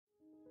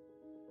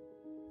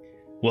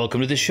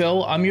Welcome to the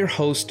show. I'm your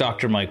host,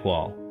 Dr. Mike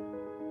Wall.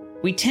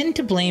 We tend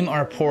to blame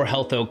our poor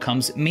health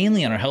outcomes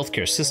mainly on our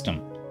healthcare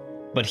system.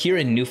 But here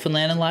in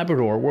Newfoundland and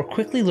Labrador, we're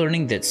quickly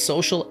learning that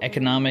social,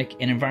 economic,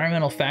 and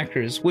environmental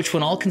factors, which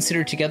when all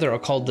considered together are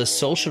called the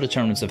social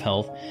determinants of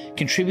health,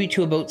 contribute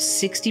to about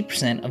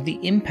 60% of the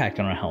impact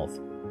on our health.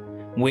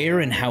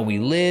 Where and how we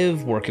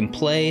live, work, and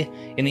play,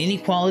 and the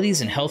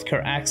inequalities in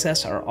healthcare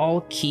access are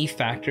all key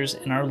factors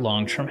in our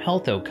long-term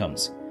health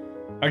outcomes.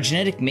 Our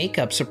genetic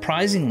makeup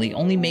surprisingly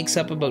only makes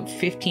up about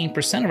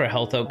 15% of our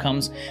health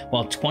outcomes,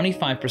 while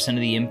 25% of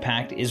the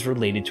impact is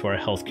related to our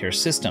healthcare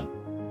system.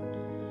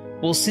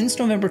 Well, since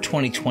November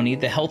 2020,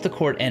 the Health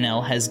Accord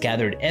NL has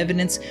gathered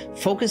evidence,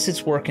 focused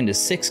its work into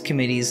 6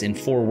 committees and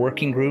 4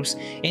 working groups,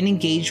 and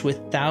engaged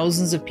with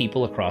thousands of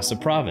people across the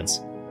province.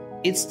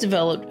 It's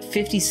developed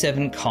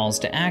 57 calls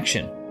to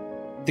action.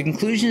 The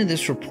conclusion of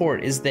this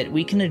report is that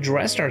we can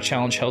address our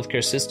challenged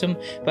healthcare system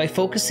by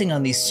focusing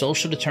on these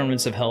social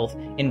determinants of health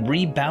and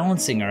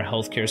rebalancing our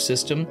healthcare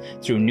system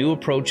through new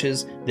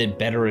approaches that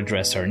better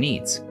address our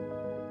needs.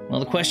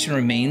 Well, the question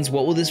remains,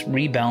 what will this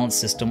rebalanced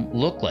system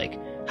look like?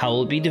 How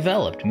will it be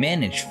developed,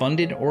 managed,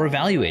 funded, or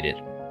evaluated?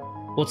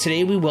 Well,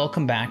 today we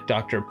welcome back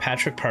Dr.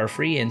 Patrick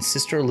Parfrey and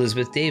Sister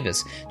Elizabeth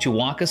Davis to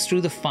walk us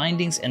through the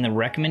findings and the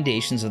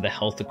recommendations of the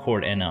Health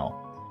Accord NL.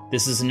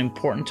 This is an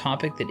important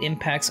topic that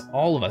impacts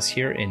all of us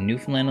here in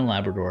Newfoundland and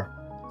Labrador.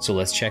 So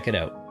let's check it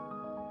out.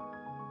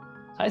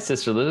 Hi,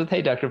 Sister Elizabeth.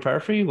 Hey, Dr.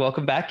 Parfrey.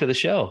 Welcome back to the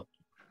show.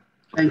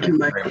 Thank you,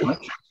 Mike.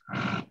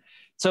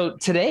 So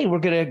today we're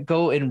going to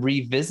go and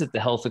revisit the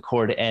Health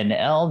Accord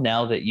NL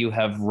now that you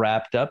have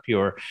wrapped up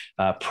your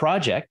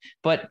project.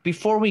 But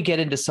before we get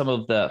into some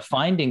of the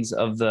findings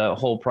of the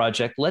whole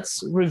project,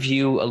 let's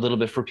review a little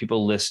bit for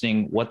people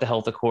listening what the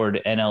Health Accord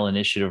NL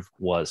initiative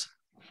was.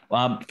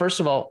 First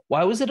of all,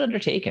 why was it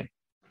undertaken?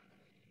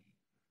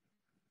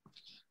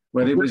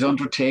 Well, it was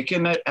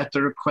undertaken at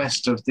the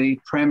request of the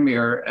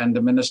Premier and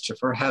the Minister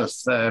for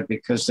Health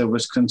because there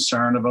was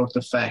concern about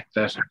the fact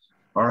that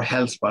our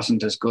health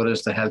wasn't as good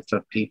as the health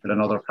of people in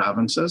other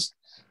provinces,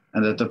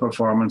 and that the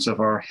performance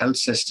of our health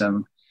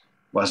system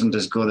wasn't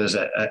as good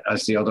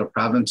as the other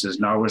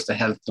provinces, nor was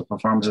the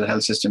performance of the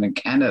health system in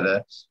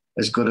Canada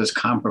as good as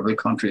comparable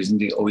countries in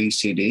the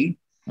OECD.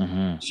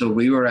 Mm-hmm. So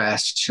we were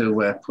asked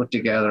to put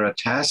together a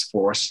task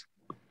force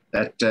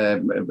that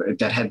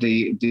had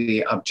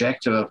the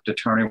objective of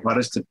determining what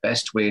is the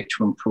best way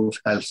to improve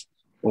health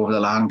over the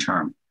long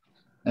term,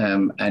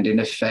 and in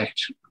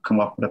effect come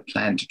up with a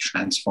plan to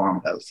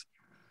transform health.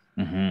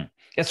 Mm-hmm.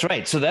 That's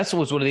right. So that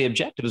was one of the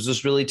objectives,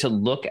 was really to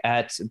look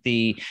at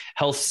the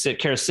health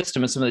care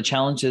system and some of the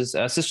challenges.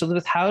 Sister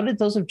Elizabeth, how did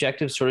those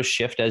objectives sort of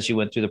shift as you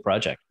went through the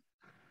project?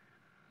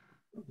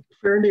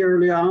 Fairly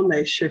early on,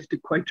 they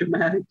shifted quite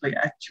dramatically,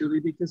 actually,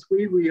 because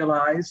we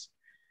realized,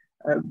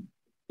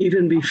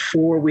 even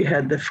before we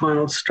had the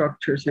final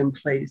structures in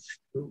place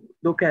to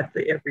look at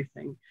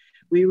everything,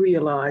 we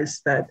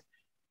realized that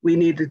we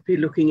needed to be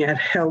looking at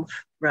health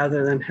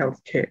rather than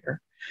health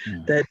care,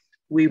 that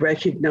we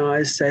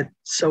recognize that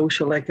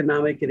social,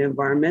 economic, and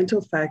environmental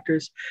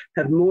factors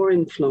have more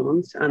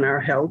influence on our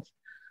health,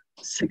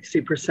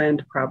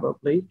 60%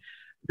 probably,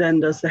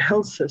 than does the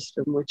health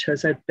system, which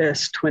has at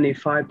best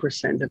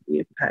 25% of the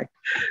impact.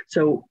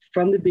 So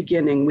from the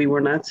beginning, we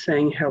were not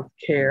saying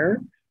healthcare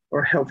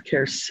or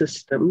healthcare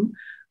system.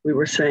 We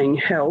were saying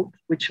health,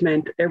 which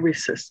meant every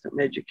system: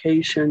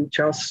 education,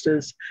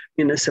 justice,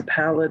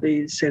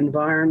 municipalities,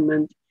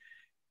 environment.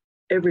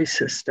 Every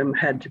system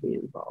had to be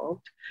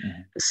involved.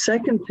 Mm-hmm. The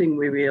second thing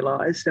we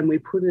realized, and we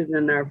put it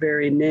in our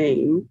very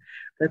name,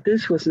 that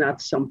this was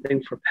not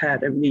something for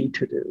Pat and me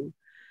to do.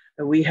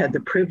 We had the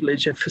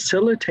privilege of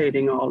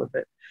facilitating all of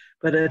it,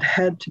 but it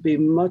had to be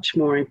much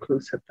more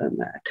inclusive than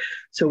that.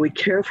 So we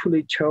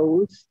carefully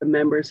chose the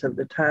members of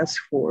the task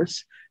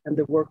force and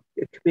the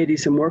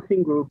committees and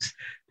working groups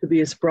to be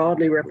as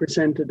broadly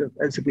representative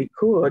as we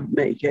could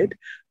make it.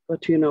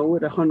 But, you know,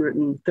 with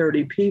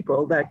 130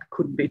 people, that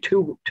couldn't be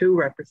too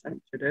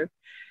representative.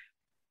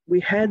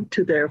 We had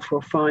to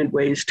therefore find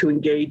ways to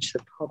engage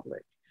the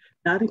public,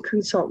 not to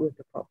consult with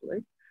the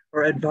public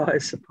or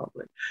advise the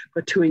public,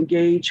 but to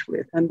engage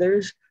with. And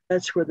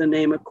that's where the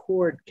name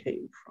Accord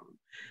came from.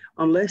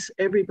 Unless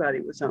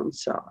everybody was on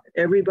side,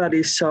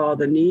 everybody saw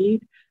the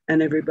need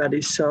and everybody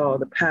saw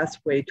the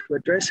pathway to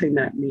addressing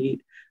that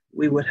need,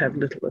 we would have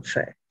little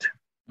effect.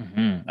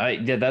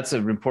 Mm-hmm. Yeah, that's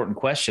an important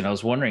question. I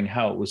was wondering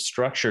how it was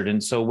structured.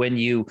 And so when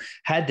you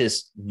had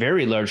this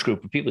very large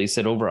group of people, you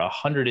said over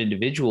 100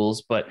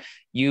 individuals, but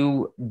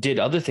you did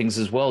other things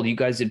as well. You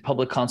guys did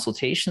public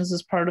consultations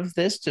as part of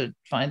this to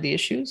find the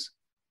issues?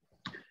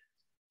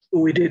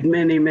 We did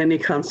many, many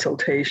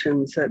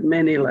consultations at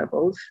many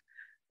levels.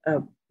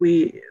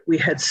 We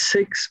had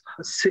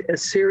a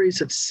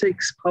series of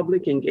 6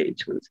 public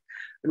engagements.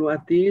 And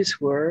what these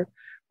were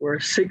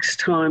 6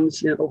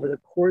 times over the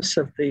course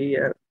of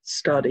the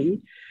study,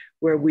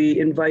 where we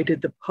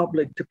invited the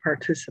public to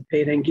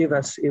participate and give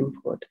us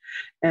input.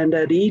 And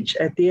at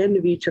the end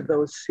of each of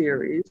those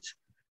series,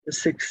 the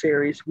 6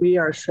 series, we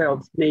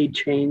ourselves made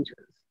changes.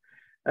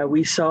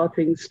 We saw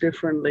things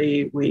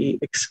differently. We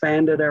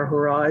expanded our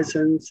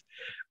horizons.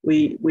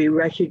 We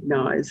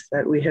recognized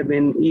that we have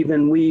been,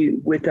 even we,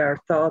 with our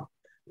thought,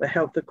 the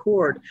health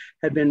accord,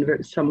 had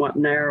been somewhat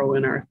narrow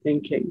in our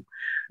thinking.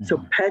 Mm-hmm.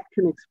 So Pat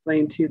can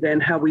explain to you then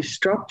how we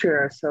structure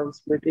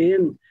ourselves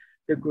within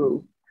the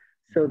group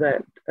so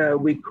that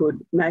we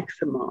could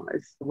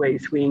maximize the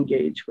ways we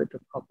engage with the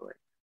public.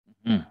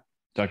 Mm-hmm.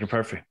 Dr.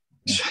 Parfrey.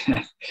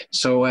 Yeah.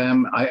 So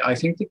I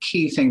think the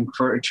key thing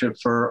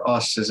for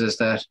us is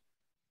that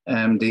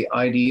the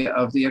idea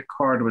of the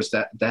accord was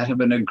that of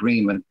an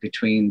agreement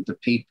between the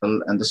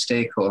people and the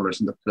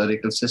stakeholders in the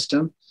political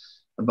system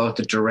about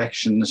the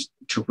directions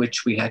to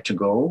which we had to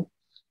go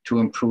to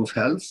improve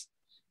health.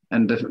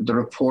 And the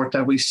report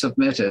that we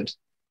submitted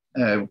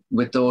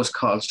with those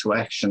calls to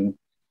action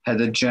had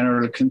a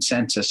general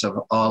consensus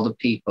of all the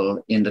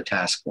people in the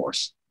task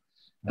force.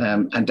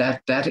 And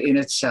that in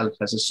itself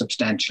has a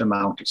substantial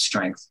amount of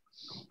strength.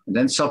 And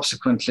then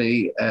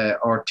subsequently,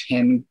 our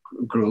 10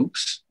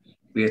 groups,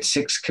 we had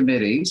 6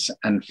 committees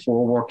and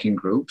 4 working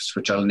groups,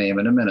 which I'll name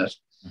in a minute,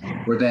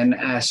 were then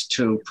asked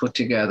to put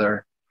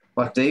together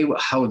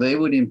how they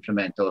would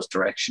implement those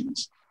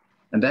directions.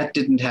 And that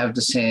didn't have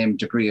the same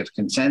degree of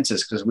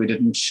consensus because we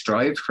didn't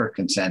strive for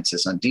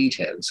consensus on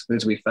details,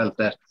 because we felt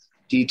that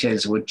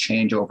details would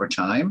change over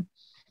time.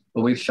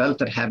 But we felt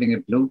that having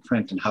a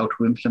blueprint on how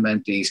to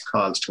implement these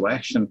calls to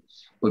action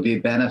would be a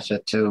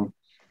benefit to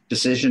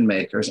decision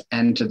makers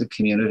and to the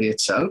community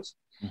itself.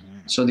 Mm-hmm.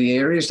 So the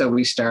areas that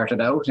we started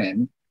out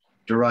in,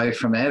 derived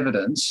from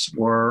evidence,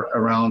 were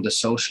around the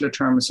social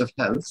determinants of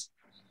health,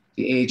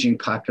 the aging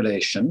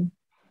population,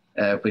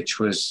 which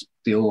was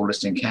the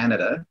oldest in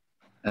Canada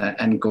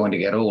and going to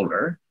get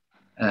older,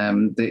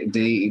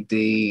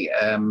 the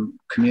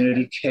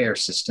community care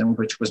system,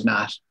 which was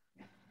not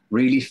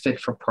really fit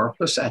for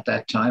purpose at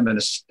that time and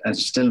is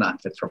still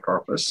not fit for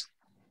purpose,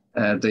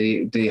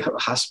 the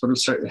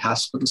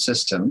hospital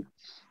system,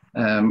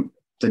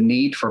 the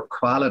need for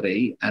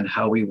quality and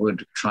how we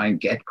would try and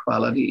get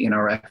quality in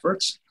our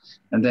efforts,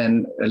 and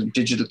then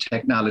digital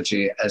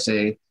technology as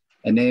a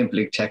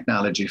enabling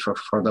technology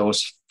for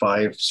those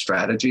 5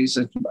 strategies,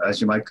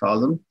 as you might call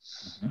them.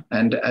 Mm-hmm.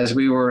 And as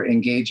we were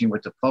engaging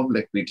with the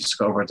public, we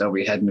discovered that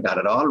we hadn't got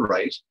it all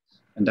right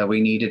and that we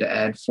needed to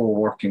add 4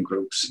 working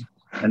groups.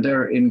 And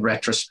they're, in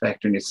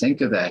retrospect, when you think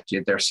of that,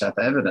 they're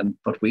self-evident,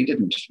 but we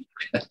didn't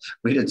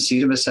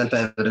see them as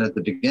self-evident at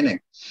the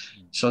beginning.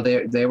 So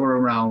they were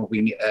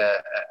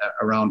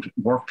around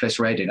workplace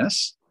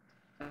readiness,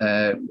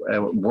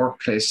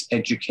 workplace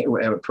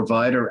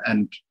provider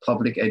and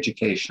public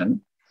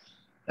education,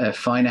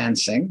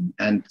 financing,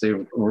 and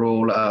the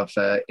role of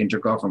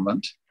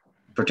intergovernment,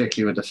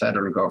 particularly with the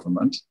federal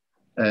government,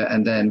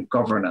 and then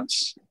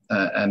governance,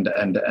 and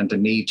the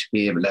need to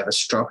be able to have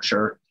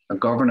a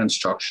governance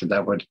structure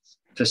that would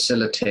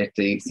facilitate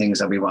the things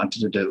that we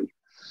wanted to do.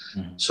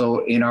 Mm-hmm.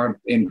 So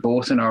in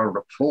both our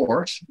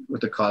report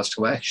with the calls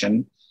to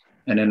action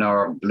and in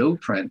our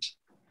blueprint,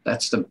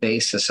 that's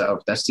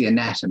the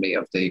anatomy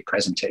of the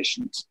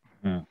presentations.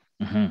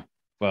 Mm-hmm.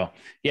 Well,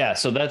 yeah,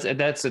 so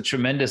that's a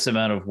tremendous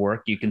amount of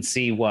work. You can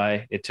see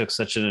why it took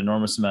such an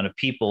enormous amount of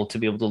people to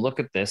be able to look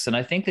at this. And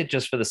I think that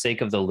just for the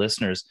sake of the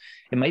listeners,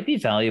 it might be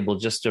valuable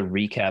just to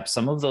recap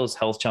some of those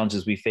health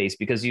challenges we face,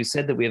 because you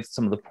said that we have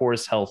some of the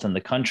poorest health in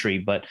the country,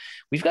 but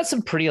we've got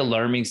some pretty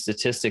alarming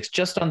statistics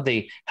just on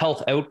the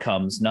health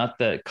outcomes, not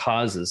the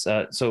causes.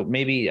 So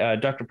maybe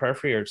Dr.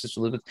 Parfrey or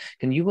Sister Elizabeth,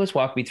 can you guys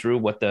walk me through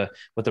what the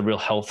real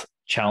health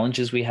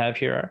challenges we have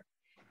here are?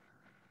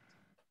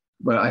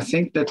 Well, I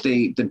think that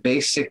the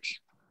basic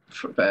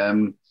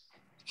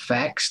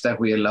facts that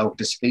we allowed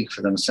to speak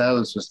for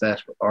themselves was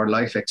that our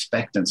life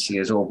expectancy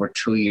is over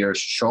 2 years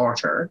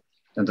shorter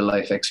than the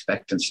life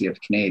expectancy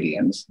of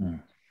Canadians. Mm.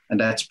 And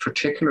that's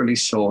particularly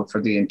so for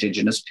the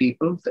Indigenous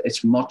people.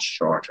 It's much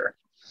shorter.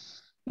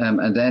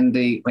 And then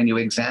when you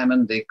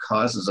examine the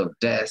causes of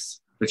death,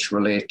 which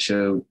relate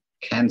to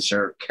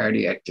cancer,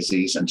 cardiac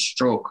disease, and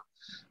stroke,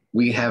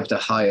 we have the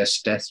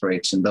highest death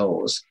rates in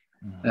those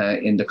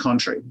in the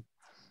country.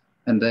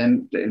 And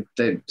then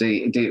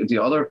the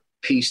other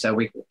piece that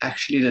we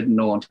actually didn't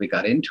know until we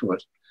got into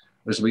it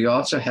was we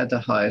also had the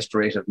highest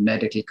rate of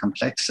medical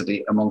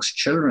complexity amongst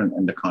children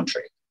in the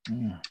country.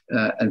 Mm.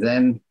 And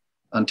then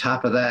on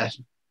top of that,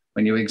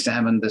 when you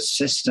examine the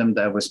system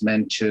that was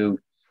meant to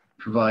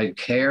provide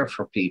care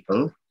for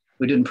people,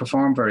 we didn't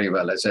perform very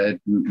well, as I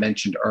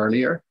mentioned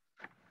earlier.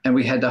 And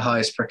we had the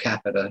highest per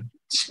capita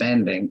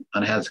spending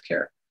on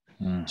healthcare.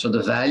 Mm. So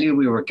the value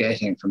we were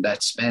getting from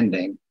that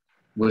spending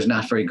was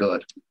not very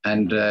good.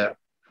 And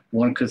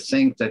one could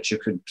think that you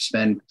could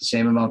spend the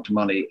same amount of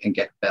money and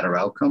get better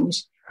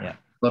outcomes. Yeah.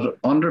 But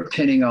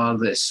underpinning all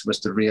this was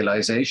the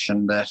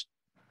realization that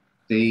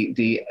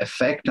the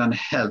effect on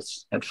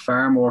health had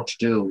far more to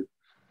do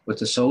with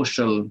the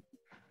social,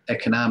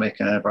 economic,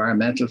 and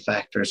environmental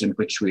factors in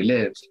which we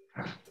live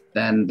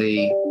than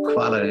the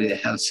quality of the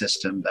health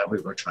system that we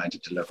were trying to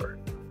deliver.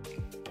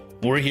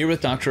 We're here with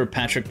Dr.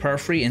 Patrick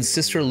Parfrey and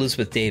Sister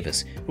Elizabeth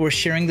Davis, who are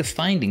sharing the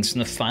findings from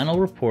the final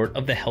report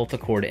of the Health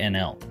Accord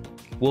NL.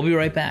 We'll be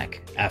right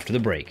back after the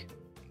break.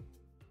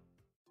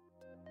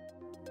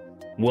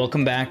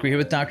 Welcome back. We're here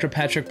with Dr.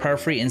 Patrick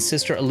Parfrey and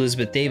Sister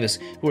Elizabeth Davis,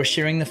 who are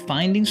sharing the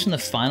findings from the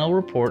final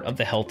report of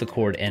the Health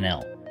Accord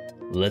NL.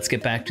 Let's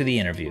get back to the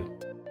interview.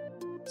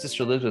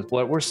 Sister Elizabeth,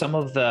 what were some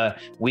of the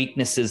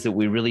weaknesses that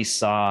we really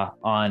saw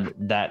on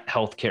that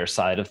healthcare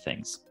side of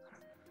things?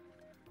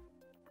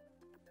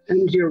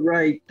 And you're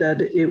right that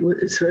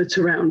it's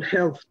around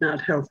health, not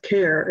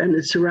healthcare, and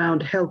it's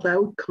around health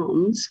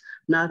outcomes,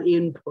 not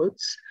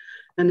inputs,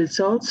 and it's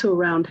also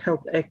around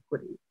health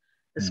equity.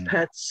 As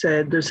Pat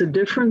said, there's a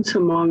difference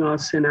among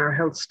us in our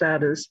health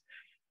status,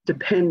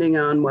 depending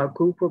on what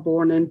group we're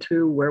born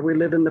into, where we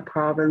live in the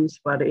province,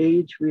 what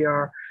age we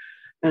are.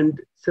 And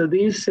so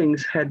these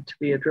things had to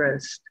be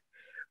addressed.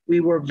 We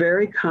were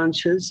very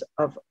conscious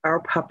of our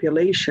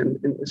population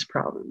in this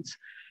province.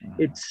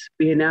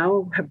 We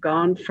now have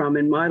gone from,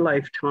 in my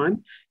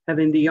lifetime,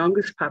 having the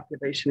youngest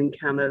population in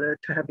Canada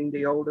to having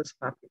the oldest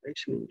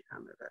population in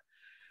Canada.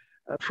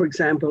 For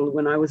example,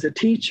 when I was a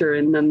teacher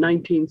in the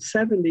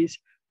 1970s,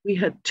 we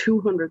had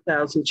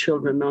 200,000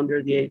 children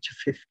under the age of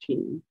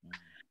 15.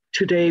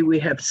 Today, we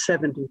have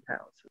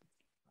 70,000.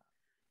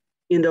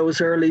 In those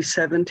early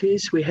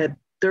 70s, we had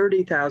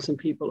 30,000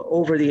 people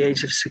over the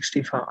age of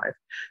 65.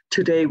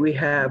 Today, we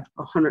have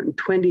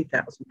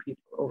 120,000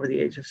 people over the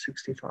age of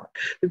 65.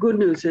 The good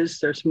news is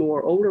there's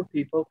more older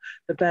people.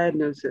 The bad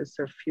news is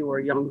there are fewer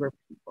younger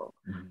people.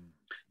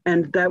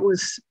 And that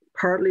was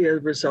partly a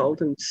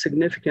result, and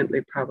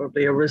significantly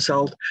probably a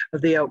result,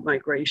 of the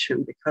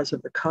outmigration because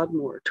of the cod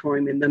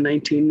moratorium in the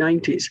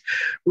 1990s.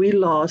 We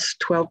lost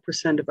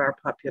 12% of our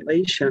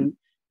population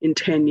in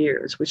 10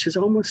 years, which is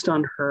almost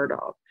unheard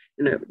of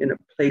in a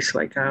place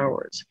like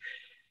ours.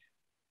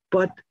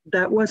 But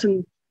that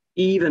wasn't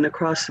even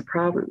across the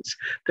province.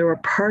 There were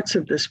parts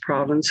of this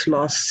province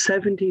lost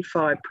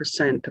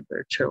 75% of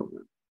their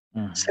children,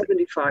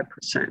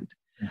 75%.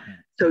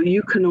 So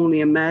you can only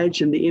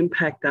imagine the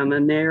impact on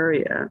an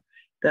area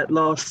that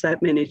lost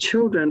that many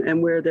children and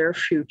where their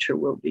future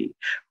will be.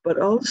 But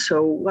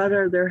also, what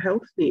are their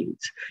health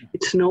needs?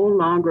 It's no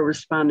longer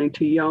responding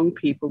to young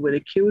people with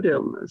acute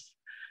illness.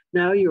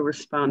 Now you're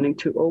responding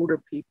to older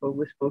people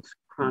with most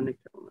chronic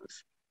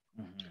illness.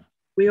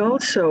 We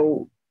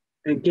also,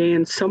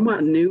 again,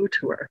 somewhat new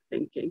to our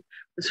thinking,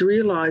 was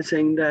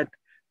realizing that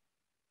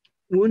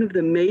one of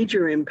the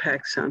major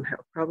impacts on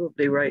health,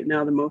 probably right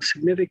now the most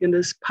significant,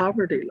 is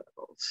poverty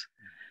levels.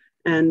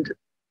 And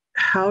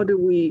how do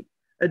we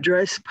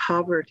address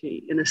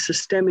poverty in a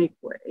systemic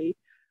way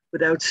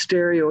without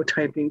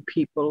stereotyping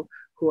people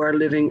who are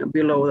living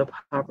below the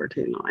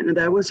poverty line? And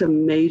that was a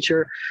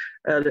major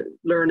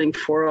learning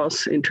for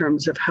us in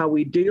terms of how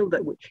we deal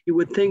that. You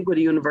would think with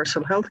a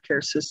universal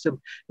healthcare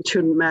system, it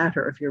shouldn't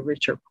matter if you're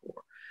rich or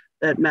poor.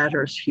 That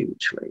matters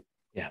hugely.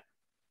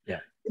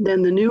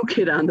 Then the new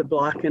kid on the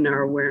block in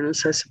our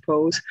awareness, I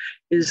suppose,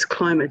 is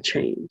climate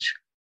change.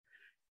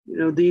 You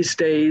know, these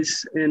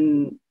days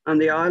on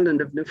the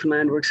island of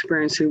Newfoundland, we're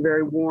experiencing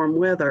very warm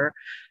weather,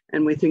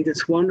 and we think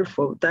it's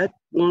wonderful. That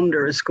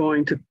wonder is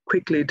going to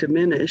quickly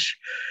diminish.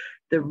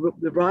 The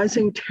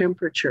rising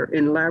temperature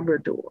in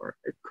Labrador,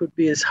 it could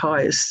be as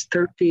high as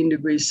 13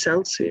 degrees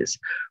Celsius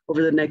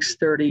over the next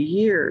 30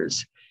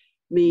 years,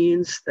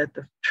 means that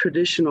the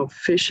traditional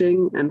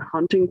fishing and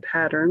hunting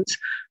patterns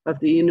of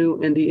the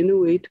Innu and the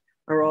Inuit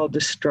are all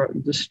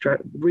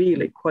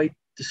really quite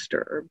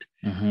disturbed.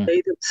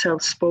 They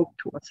themselves spoke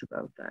to us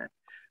about that.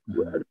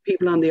 The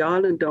people on the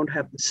island don't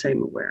have the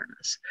same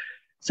awareness.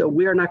 So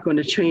we are not going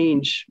to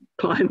change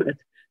climate,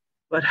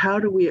 but how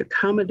do we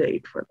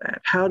accommodate for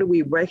that? How do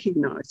we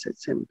recognize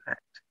its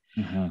impact?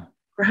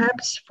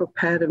 Perhaps for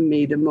Pat and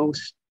me, the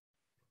most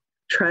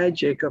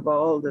tragic of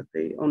all that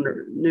the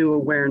under new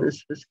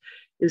awareness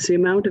is the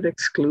amount of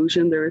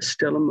exclusion there is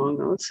still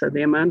among us,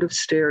 the amount of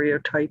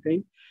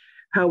stereotyping,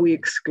 how we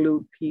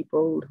exclude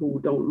people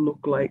who don't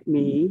look like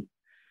me.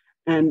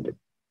 And,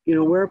 you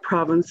know, we're a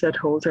province that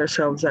holds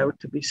ourselves out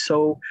to be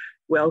so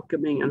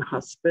welcoming and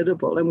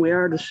hospitable, and we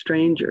are to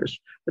strangers,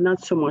 but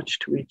not so much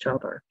to each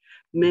other.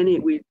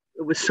 It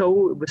was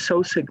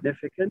so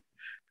significant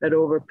that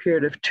over a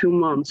period of 2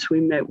 months,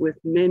 we met with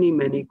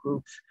many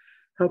groups,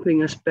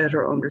 helping us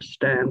better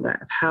understand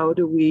that. How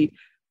do we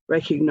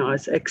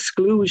recognize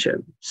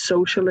exclusion?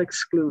 Social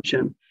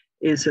exclusion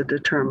is a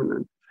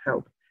determinant of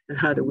health, and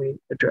how do we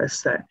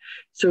address that?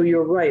 So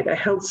you're right, a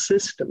health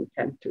system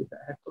can't do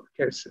that, a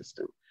healthcare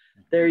system.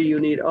 There you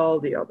need all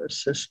the other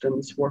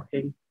systems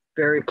working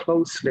very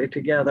closely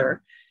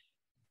together.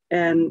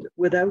 And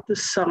without the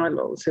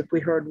silos, if we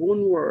heard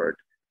one word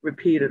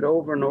repeated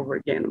over and over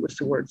again, it was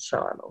the word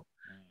silo.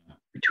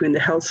 Between the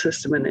health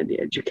system and the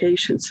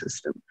education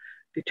system,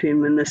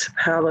 between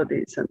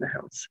municipalities and the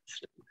health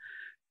system,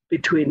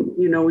 between,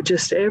 you know,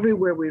 just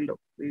everywhere we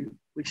looked,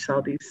 we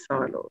saw these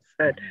silos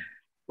that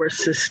were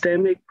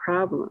systemic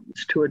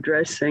problems to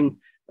addressing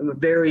a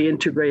very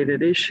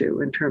integrated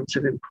issue in terms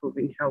of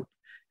improving health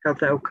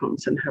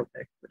outcomes and health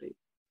equity.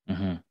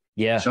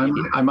 Yeah. So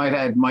I might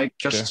add, Mike,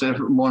 just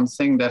one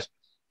thing that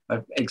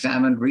I've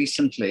examined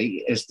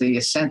recently is the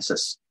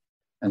census.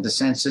 And the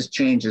census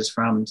changes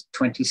from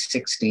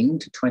 2016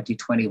 to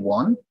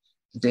 2021.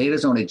 The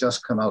data's only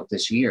just come out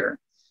this year.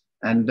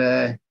 And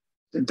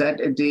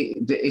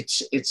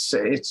it's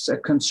a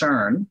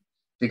concern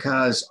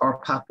because our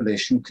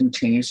population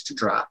continues to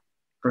drop,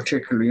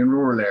 particularly in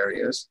rural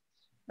areas.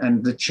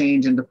 And the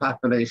change in the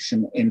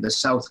population in the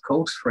South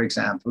Coast, for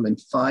example, in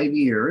 5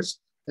 years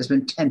has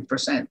been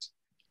 10%.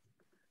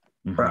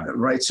 Mm-hmm.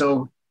 Right.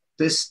 So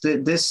this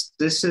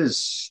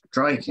is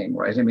striking,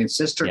 right? I mean,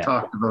 Sister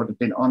talked about it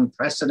being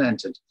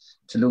unprecedented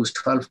to lose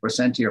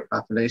 12% of your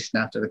population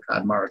after the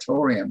cod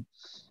moratorium.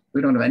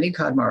 We don't have any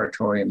cod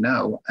moratorium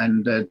now.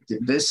 And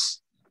this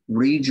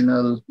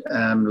regional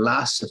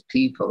loss of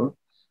people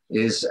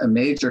is a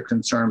major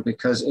concern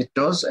because it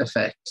does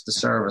affect the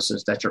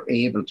services that you're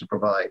able to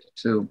provide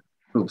to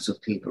groups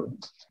of people.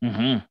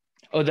 Mm-hmm.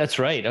 Oh, that's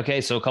right. Okay.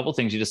 So a couple of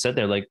things you just said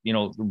there, like,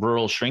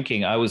 rural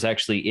shrinking. I was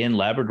actually in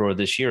Labrador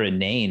this year in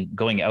Nain,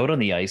 going out on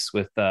the ice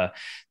with the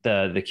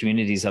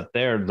communities up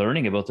there,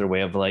 learning about their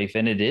way of life.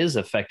 And it is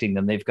affecting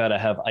them. They've got to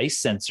have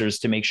ice sensors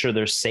to make sure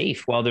they're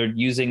safe while they're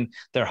using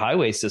their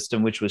highway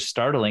system, which was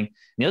startling. And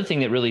the other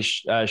thing that really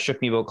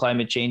shook me about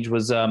climate change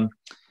was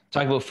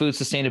talk about food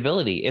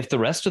sustainability. If the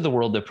rest of the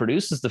world that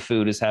produces the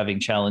food is having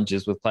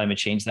challenges with climate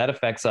change, that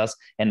affects us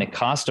and the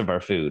cost of our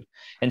food.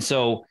 And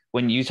so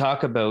when you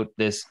talk about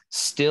this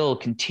still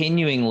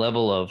continuing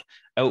level of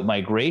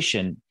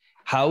out-migration,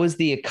 how is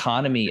the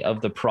economy of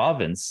the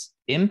province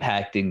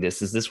impacting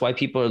this? Is this why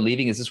people are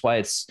leaving? Is this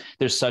why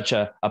there's such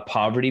a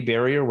poverty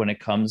barrier when it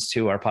comes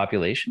to our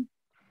population?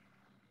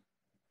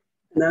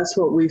 And that's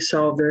what we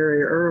saw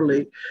very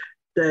early,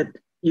 that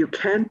you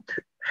can't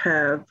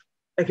have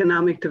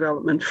economic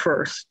development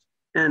first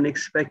and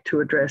expect to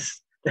address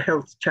the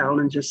health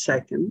challenges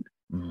second,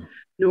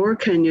 nor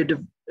can you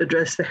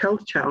address the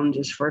health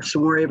challenges first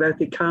and worry about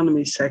the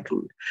economy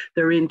second.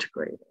 They're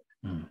integrated.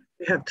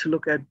 We have to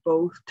look at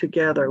both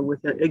together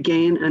with,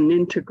 again, an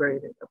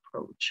integrated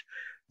approach,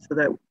 so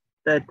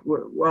that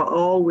we're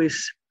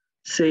always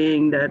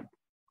saying that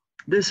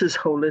this is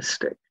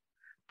holistic.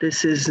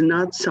 This is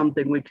not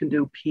something we can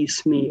do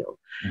piecemeal.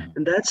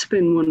 And that's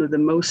been one of the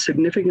most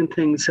significant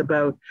things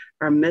about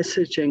our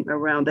messaging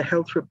around the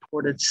health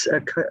report,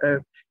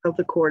 health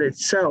accord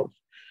itself,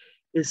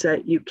 is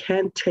that you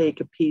can't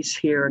take a piece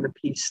here and a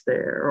piece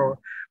there, or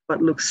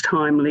what looks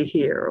timely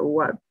here, or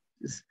what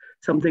is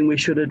something we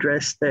should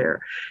address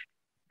there.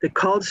 The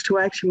calls to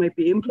action might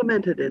be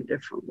implemented in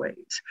different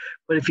ways,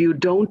 but if you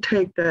don't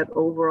take that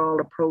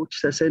overall approach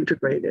that's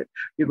integrated,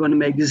 you're going to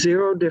make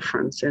zero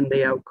difference in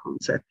the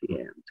outcomes at the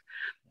end.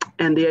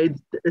 And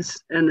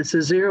it's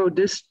a zero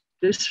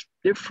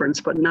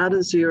difference, but not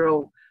a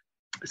zero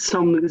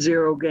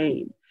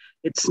gain.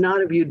 It's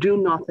not, if you do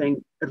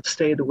nothing, it'll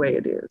stay the way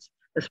it is.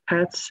 As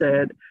Pat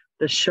said,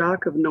 the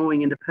shock of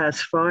knowing in the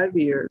past 5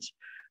 years,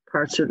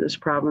 parts of this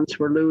province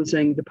were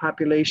losing the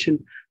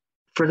population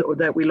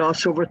that we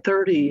lost over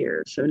 30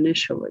 years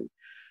initially.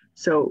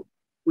 So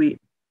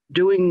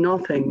doing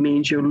nothing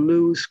means you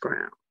lose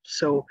ground.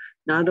 So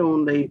not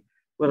only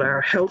will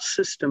our health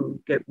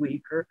system get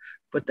weaker,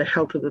 but the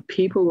health of the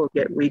people will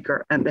get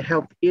weaker and the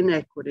health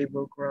inequity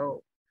will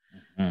grow.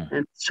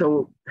 And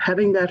so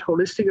having that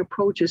holistic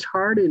approach is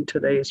hard in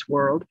today's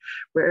world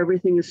where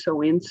everything is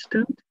so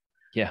instant.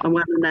 I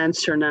want an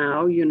answer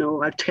now,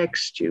 I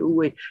text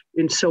you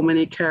in so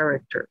many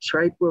characters,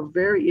 right? We're a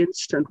very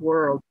instant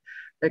world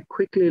that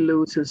quickly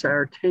loses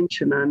our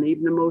attention on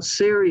even the most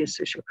serious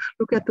issue.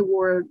 Look at the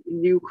war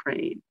in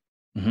Ukraine.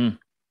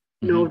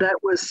 That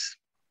was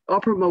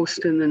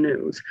uppermost in the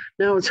news.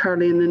 Now it's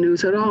hardly in the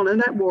news at all.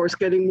 And that war is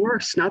getting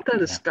worse. Not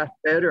that it's got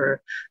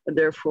better, and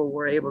therefore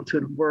we're able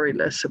to worry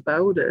less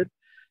about it.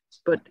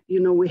 But,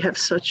 we have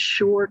such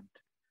short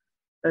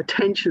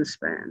attention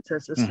spans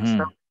as a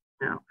society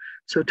now.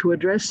 So to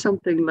address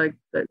something like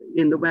that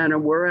in the manner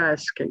we're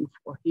asking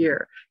for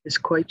here is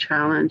quite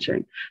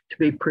challenging. To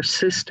be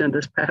persistent,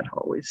 as Pat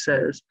always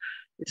says,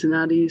 it's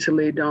not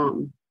easily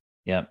done.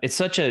 Yeah, it's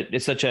such a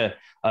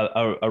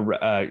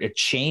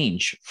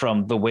change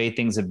from the way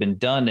things have been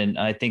done. And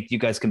I think you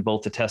guys can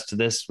both attest to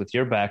this with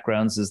your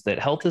backgrounds, is that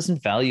health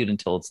isn't valued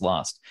until it's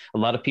lost. A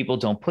lot of people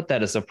don't put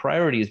that as a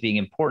priority as being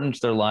important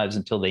to their lives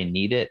until they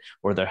need it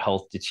or their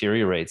health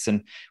deteriorates.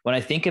 And when I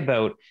think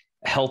about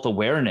health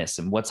awareness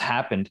and what's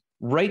happened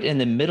right in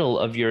the middle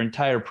of your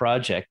entire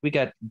project, we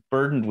got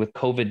burdened with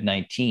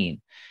COVID-19.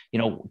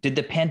 Did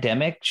the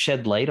pandemic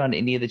shed light on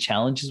any of the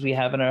challenges we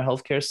have in our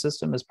healthcare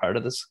system as part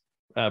of this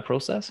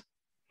process?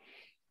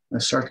 I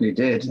certainly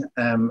did.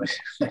 From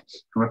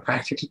a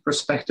practical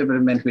perspective, it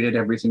meant we did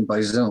everything by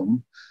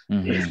Zoom,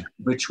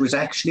 which was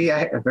actually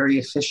very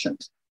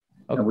efficient.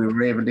 Okay. We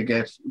were able to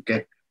get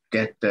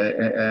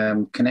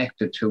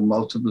connected to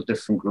multiple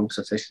different groups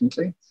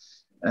efficiently.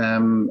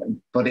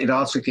 But it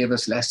also gave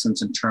us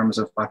lessons in terms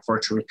of what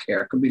virtual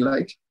care could be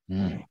like.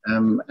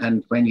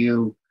 And when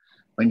you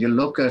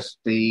look at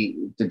the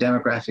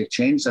demographic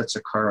change that's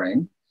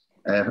occurring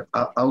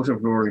out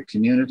of rural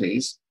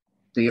communities,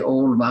 the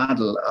old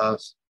model of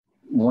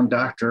one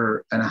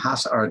doctor and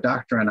a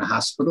doctor in a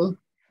hospital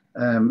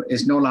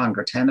is no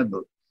longer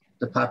tenable.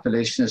 the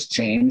population has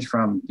changed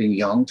from being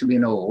young to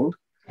being old.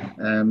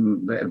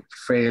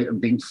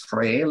 Being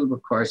frail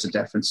requires a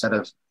different set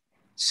of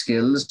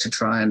skills to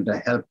try and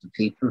help the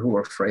people who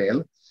are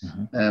frail.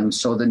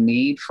 So the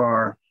need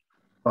for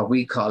what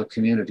we call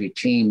community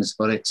teams,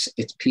 but it's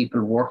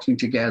people working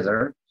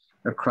together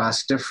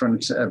across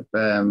different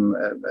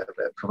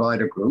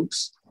provider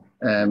groups,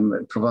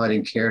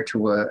 providing care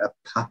to a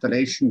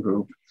population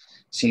group,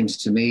 seems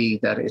to me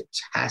that it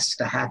has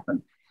to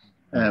happen.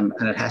 And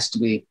it has to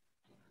be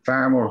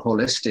far more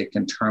holistic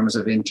in terms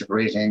of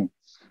integrating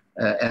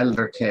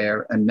elder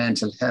care and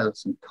mental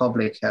health and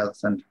public health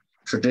and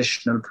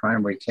traditional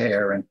primary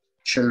care and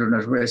children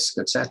at risk,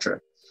 etc.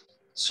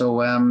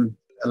 So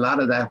a lot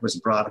of that was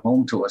brought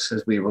home to us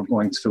as we were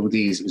going through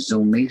these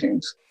Zoom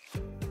meetings.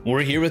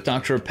 We're here with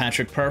Dr.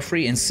 Patrick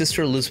Parfrey and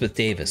Sister Elizabeth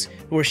Davis,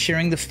 who are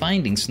sharing the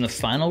findings from the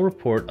final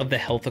report of the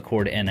Health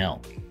Accord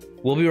NL.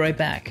 We'll be right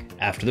back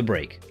after the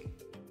break.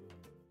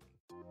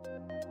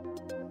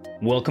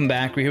 Welcome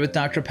back. We're here with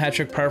Dr.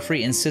 Patrick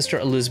Parfrey and Sister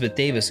Elizabeth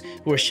Davis,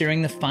 who are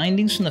sharing the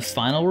findings from the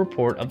final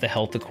report of the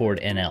Health Accord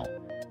NL.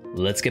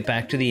 Let's get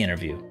back to the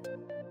interview.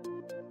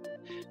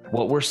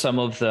 What were some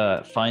of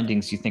the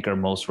findings you think are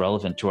most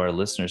relevant to our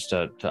listeners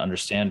to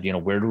understand,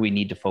 where do we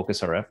need to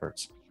focus our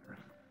efforts?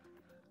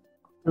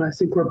 And I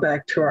think we're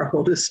back to our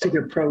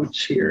holistic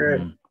approach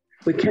here.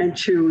 We can't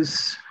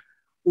choose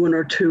one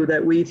or two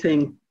that we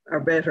think are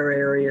better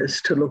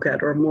areas to look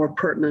at or more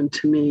pertinent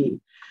to me.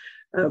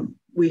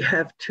 We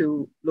have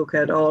to look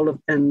at all of,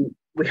 and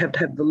we have to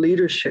have the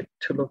leadership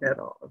to look at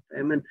all of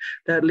them. And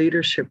that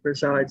leadership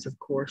resides, of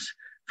course,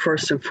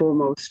 first and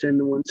foremost in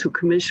the ones who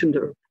commissioned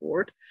the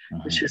report,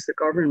 which is the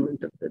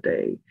government of the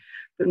day.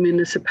 But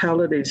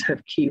municipalities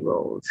have key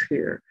roles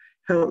here.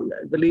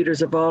 The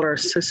leaders of all our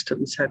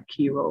systems have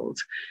key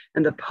roles,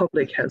 and the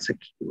public has a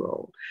key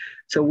role.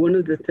 So one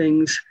of the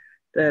things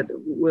that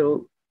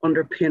will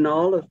underpin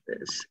all of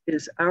this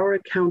is our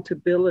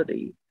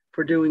accountability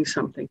for doing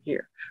something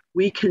here.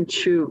 We can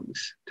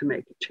choose to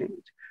make a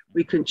change.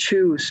 We can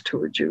choose to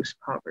reduce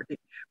poverty.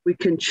 We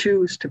can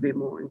choose to be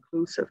more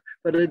inclusive,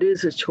 but it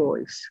is a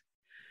choice.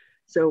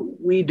 So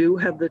we do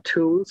have the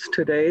tools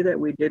today that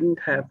we didn't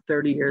have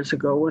 30 years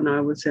ago when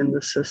I was in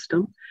the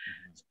system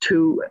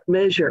to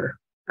measure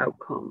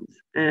outcomes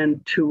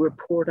and to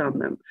report on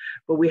them.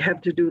 But we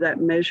have to do that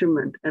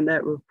measurement and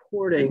that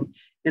reporting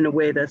in a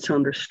way that's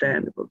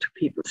understandable to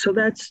people. So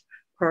that's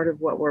part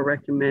of what we're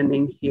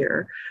recommending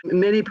here.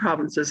 Many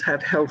provinces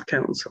have health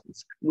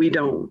councils. We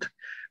don't.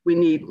 We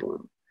need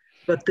one.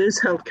 But this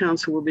health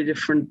council will be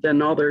different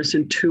than others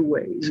in two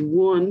ways.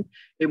 One,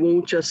 it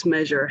won't just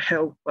measure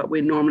health, but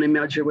we normally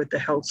measure with the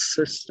health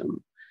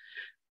system,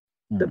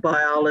 the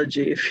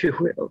biology, if you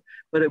will,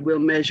 but it will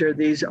measure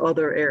these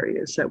other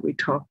areas that we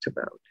talked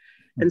about.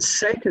 And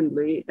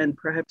secondly, and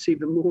perhaps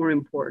even more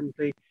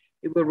importantly,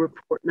 it will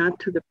report not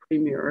to the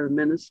Premier or the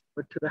Minister,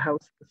 but to the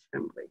House of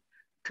Assembly,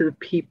 to the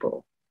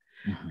people.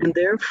 And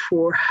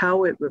therefore,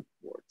 how it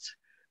reports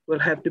will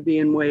have to be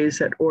in ways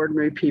that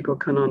ordinary people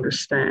can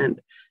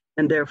understand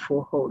and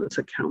therefore hold us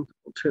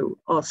accountable to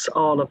us,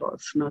 all of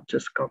us, not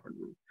just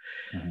government.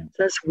 So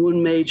that's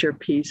one major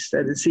piece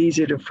that is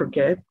easy to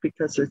forget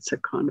because it's a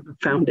kind of a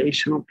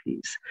foundational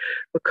piece.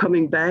 But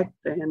coming back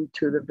then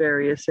to the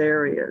various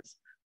areas,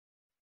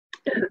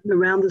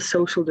 around the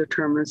social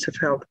determinants of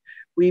health,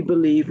 we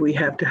believe we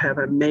have to have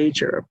a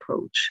major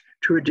approach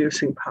to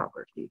reducing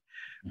poverty.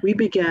 We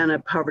began a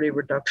poverty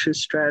reduction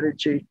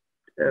strategy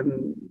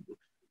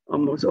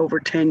almost over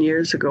 10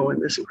 years ago in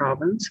this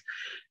province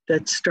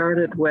that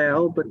started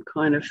well, but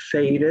kind of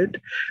faded.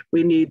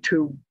 We need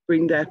to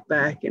bring that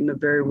back in a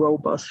very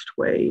robust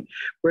way.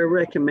 We're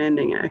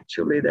recommending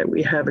actually that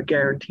we have a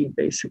guaranteed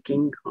basic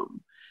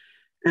income.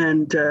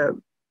 And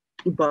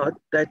but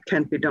that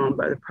can't be done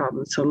by the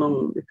province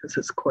alone because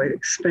it's quite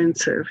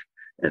expensive,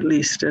 at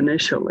least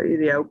initially.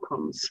 The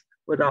outcomes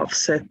would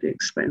offset the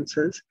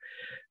expenses.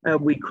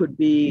 We could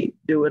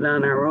do it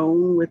on our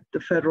own with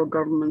the federal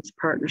government's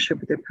partnership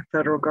with the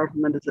federal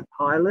government as a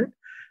pilot.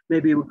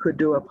 Maybe we could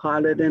do a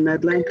pilot in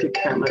Atlantic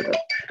Canada.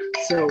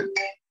 So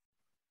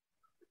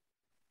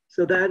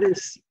that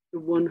is the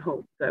one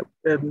hope, that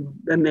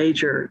a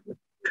major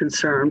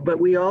concern. But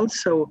we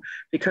also,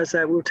 because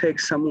that will take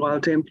some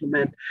while to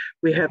implement,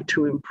 we have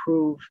to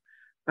improve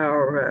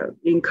our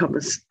income,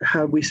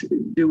 how we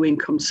do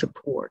income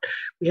support.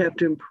 We have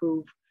to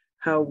improve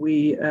how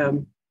we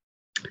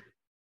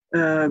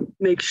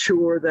make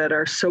sure that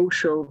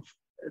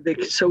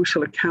the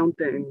social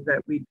accounting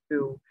that we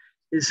do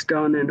is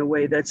done in a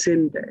way that's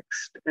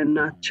indexed and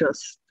not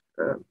just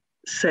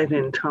set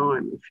in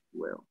time, if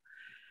you will.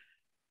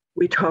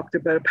 We talked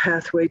about a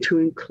pathway to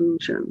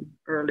inclusion.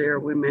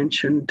 Earlier, we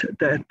mentioned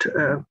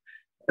that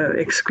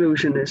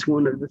exclusion is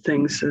one of the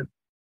things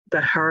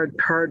the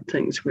hard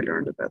things we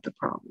learned about the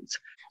province.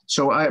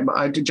 So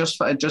I just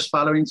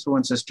following through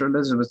on Sister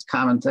Elizabeth's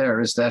comment there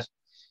is that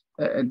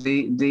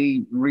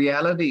the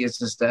reality is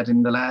that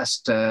in the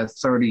last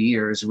 30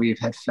 years, we've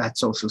had flat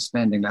social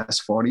spending,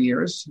 last 40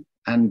 years,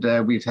 and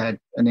we've had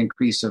an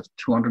increase of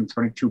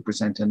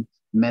 232% in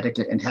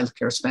medical and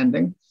healthcare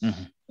spending.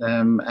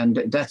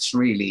 And that's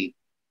really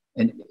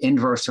an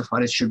inverse of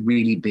what it should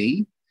really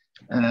be.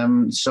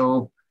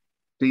 So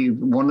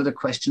one of the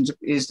questions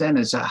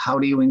is how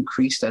do you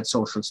increase that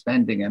social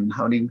spending and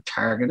how do you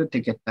target it to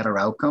get better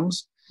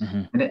outcomes?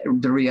 And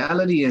the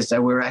reality is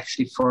that we're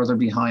actually further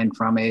behind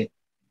from a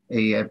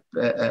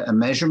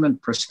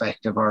measurement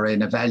perspective or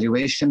an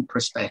evaluation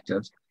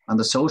perspective on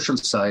the social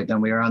side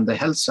than we are on the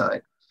health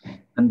side.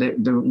 And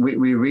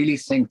we really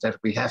think that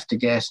we have to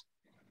get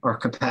our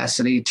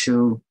capacity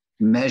to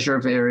measure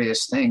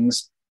various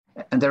things.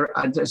 And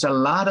there's a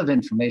lot of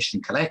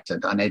information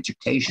collected on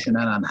education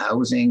and on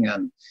housing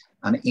and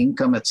on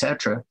income,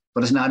 etc.,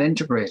 but it's not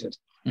integrated.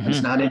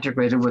 It's not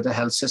integrated with the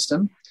health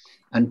system.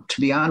 And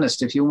to be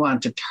honest, if you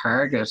want to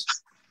target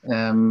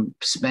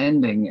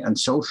spending and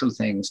social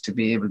things to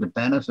be able to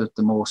benefit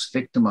the most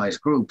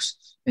victimized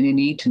groups, then you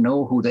need to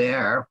know who they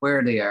are,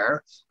 where they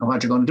are, and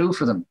what you're going to do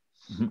for them.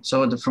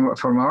 So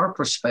from our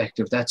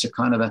perspective, that's a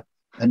kind of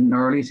an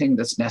early thing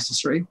that's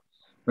necessary.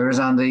 Whereas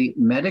on the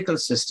medical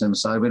system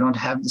side, we don't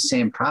have the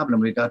same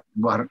problem.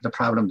 The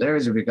problem there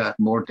is we got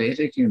more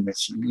data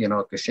units,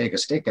 to shake a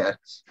stick at.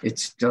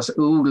 It's just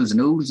oodles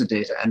and oodles of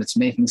data, and it's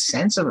making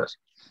sense of it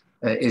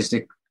is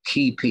the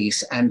key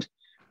piece. And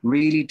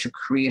really to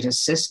create a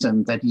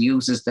system that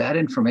uses that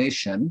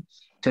information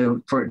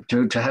to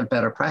have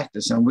better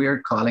practice. And we're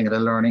calling it a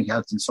learning,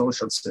 health, and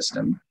social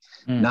system,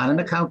 not an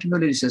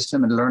accountability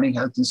system, a learning,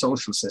 health, and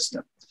social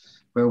system,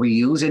 where we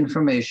use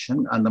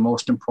information on the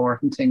most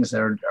important things that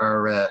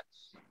are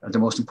the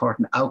most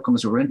important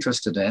outcomes we're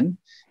interested in,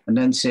 and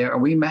then say, are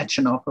we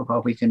matching up with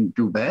what we can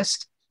do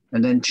best,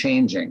 and then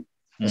changing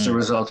as a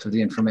result of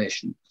the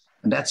information.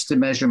 And that's the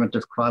measurement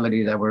of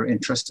quality that we're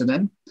interested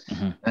in.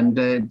 And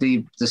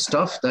the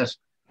stuff that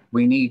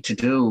we need to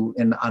do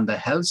on the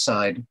health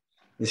side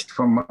is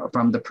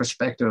from the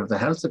perspective of the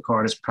health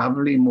accord is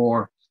probably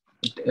more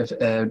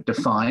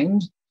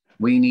defined.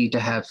 We need to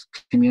have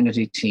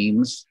community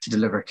teams to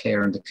deliver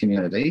care in the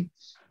community.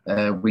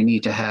 We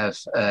need to have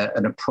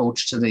an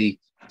approach to the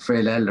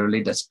frail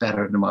elderly that's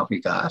better than what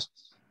we got.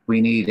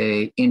 We need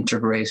a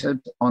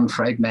integrated,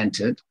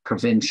 unfragmented,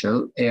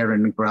 provincial air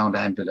and ground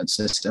ambulance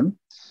system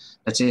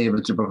that's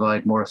able to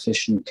provide more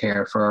efficient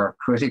care for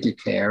critical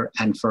care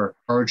and for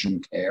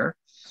urgent care.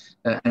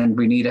 And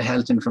we need a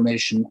health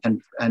information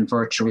and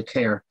virtual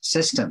care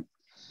system.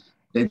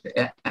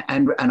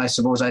 And I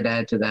suppose I'd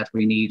add to that,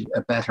 we need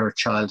a better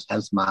child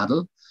health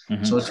model.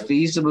 So it's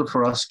feasible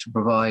for us to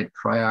provide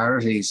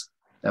priorities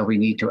that we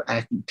need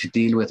to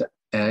deal with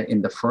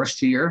in the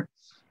first year.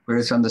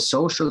 Whereas on the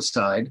social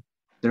side,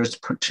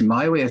 to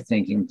my way of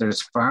thinking,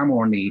 there's far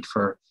more need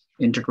for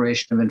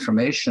integration of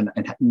information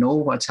and know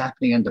what's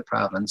happening in the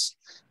province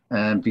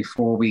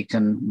before we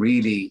can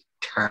really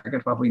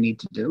target what we need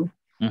to do.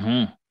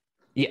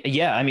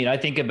 Yeah. I mean, I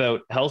think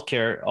about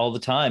healthcare all the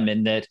time,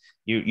 and that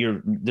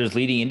there's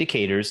leading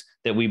indicators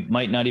that we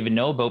might not even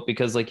know about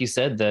because, like you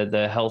said,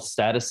 the health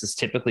status is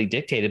typically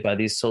dictated by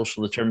these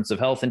social determinants of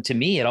health. And to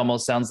me, it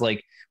almost sounds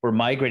like we're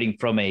migrating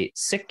from a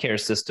sick care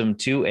system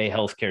to a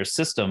healthcare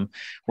system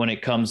when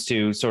it comes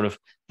to sort of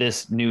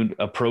this new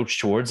approach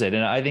towards it.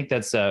 And I think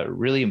that's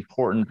really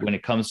important when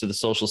it comes to the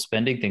social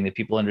spending thing, that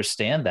people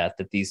understand that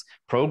these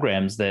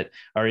programs that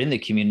are in the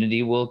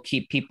community will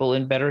keep people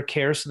in better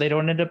care so they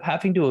don't end up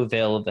having to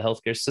avail of the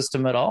healthcare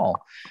system at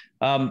all.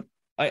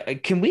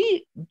 Can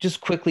we just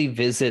quickly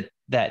visit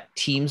that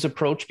teams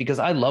approach? Because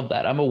I love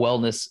that. I'm a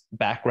wellness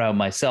background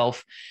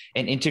myself,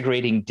 and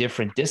integrating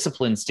different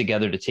disciplines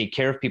together to take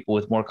care of people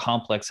with more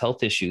complex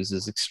health issues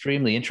is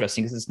extremely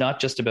interesting, because it's not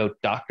just about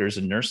doctors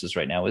and nurses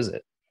right now, is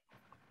it?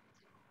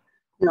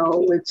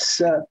 No,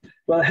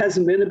 it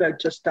hasn't been about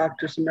just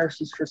doctors and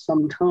nurses for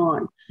some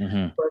time.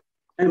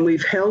 And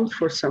we've held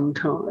for some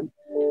time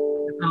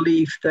the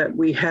belief that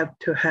we have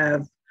to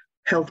have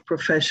health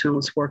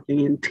professionals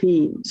working in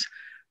teams.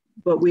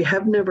 But we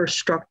have never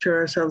structured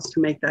ourselves to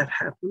make that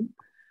happen,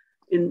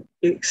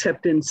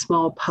 except in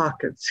small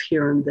pockets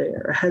here and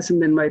there. It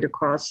hasn't been right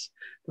across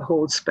the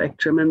whole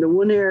spectrum. And the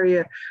one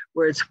area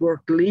where it's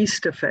worked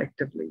least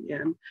effectively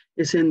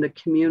is in the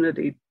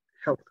community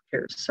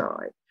healthcare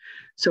side.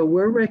 So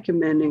we're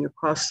recommending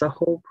across the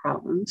whole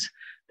province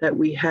that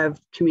we have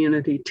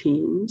community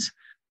teams.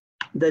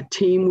 The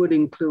team would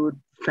include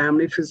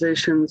family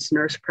physicians,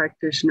 nurse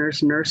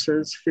practitioners,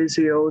 nurses,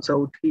 physios,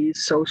 OTs,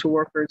 social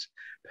workers,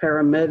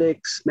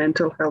 paramedics,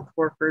 mental health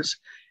workers,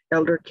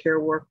 elder care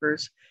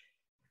workers,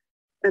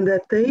 and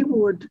that they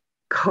would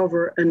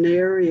cover an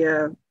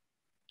area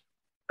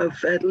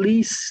of at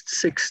least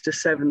 6,000 to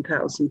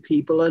 7,000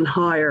 people and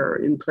higher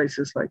in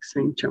places like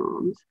St.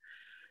 John's,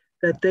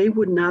 that they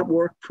would not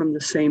work from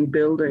the same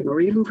building or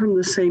even from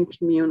the same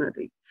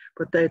community,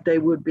 but that they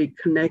would be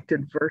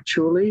connected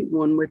virtually,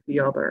 one with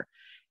the other.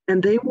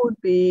 And they would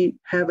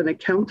have an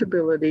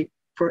accountability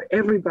for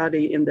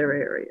everybody in their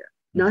area,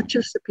 not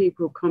just the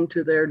people who come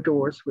to their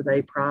doors with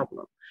a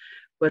problem,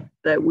 but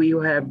that we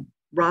have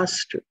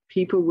rostered,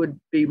 people would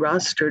be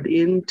rostered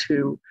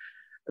into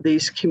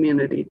these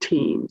community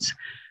teams.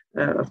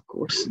 Of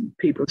course,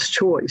 people's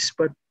choice,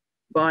 but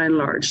by and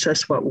large,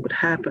 that's what would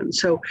happen.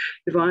 So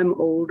if I'm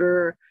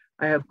older,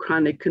 I have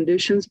chronic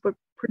conditions, but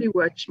pretty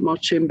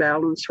much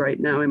imbalance right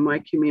now in my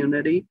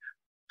community,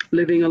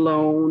 living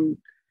alone.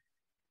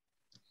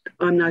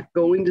 I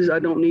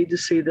don't need to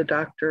see the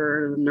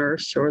doctor or the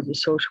nurse or the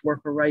social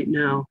worker right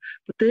now,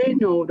 but they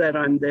know that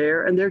I'm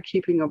there and they're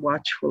keeping a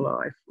watchful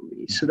eye for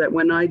me so that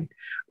when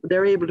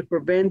they're able to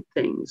prevent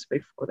things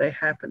before they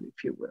happen,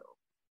 if you will.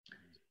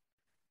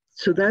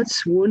 So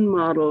that's one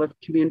model of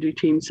community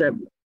teams that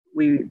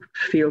we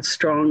feel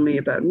strongly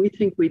about. And we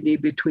think we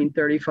need between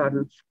 35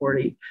 and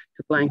 40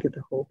 to blanket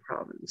the whole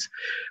province.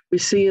 We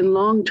see in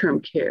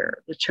long-term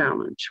care the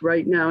challenge.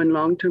 Right now in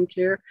long-term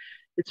care,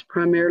 it's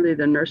primarily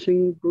the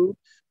nursing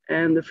groups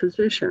and the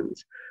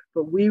physicians,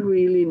 but we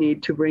really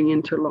need to bring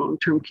into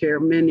long-term care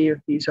many of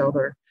these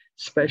other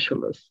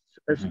specialists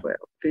as well,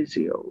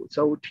 physios,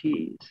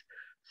 OTs,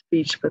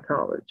 speech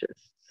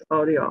pathologists,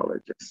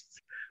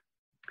 audiologists.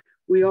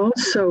 We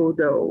also,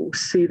 though,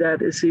 see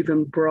that as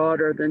even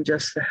broader than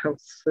just the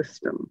health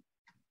system,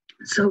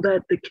 so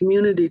that the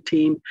community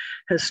team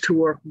has to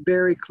work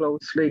very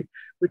closely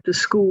with the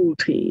school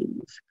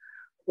teams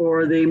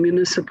or the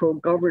municipal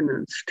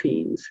governance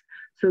teams,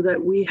 so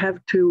that we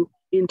have to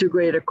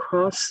integrate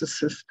across the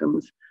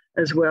systems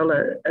as well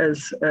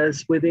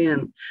as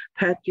within.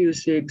 Pat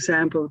used the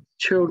example of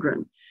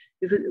children.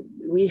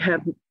 We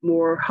have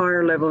more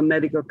higher level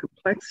medical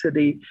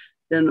complexity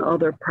than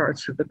other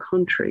parts of the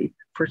country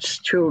for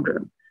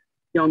children,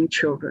 young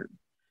children.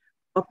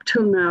 Up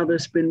till now,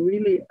 there's been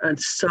really a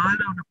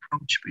siloed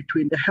approach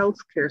between the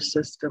healthcare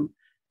system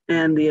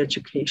and the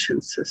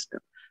education system.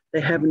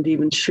 They haven't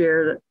even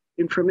shared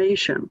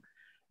information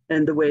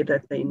in the way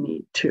that they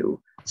need to.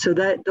 So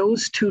that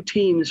those two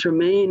teams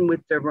remain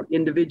with their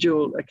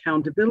individual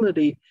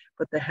accountability,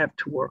 but they have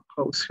to work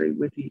closely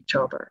with each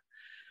other.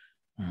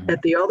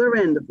 At the other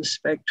end of the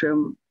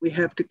spectrum, we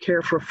have to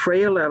care for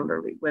frail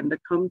elderly when they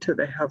come to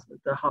the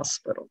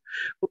hospital.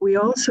 But we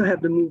also have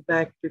to move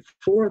back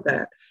before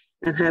that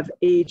and have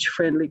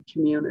age-friendly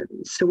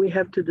communities. So we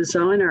have to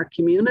design our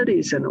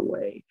communities in a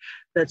way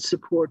that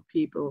support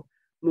people,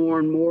 more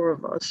and more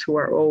of us who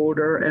are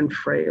older and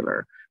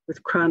frailer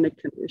with chronic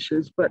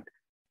conditions, but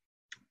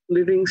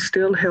living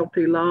still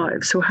healthy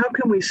lives. So how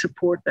can we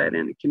support that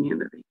in a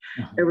community?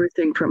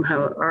 Everything from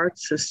how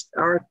arts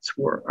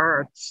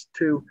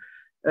to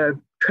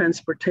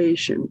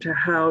transportation, to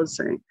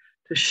housing,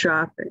 to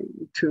shopping,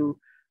 to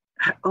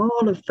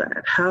all of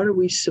that. How do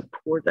we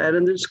support that?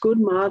 And there's good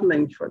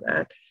modeling for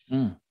that.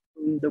 From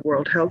the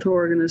World Health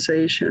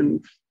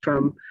Organization,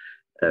 from,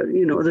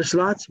 we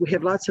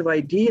have lots of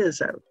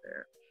ideas out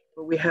there,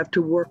 but we have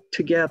to work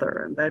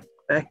together, and that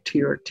back to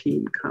your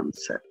team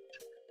concept.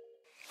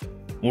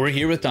 We're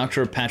here with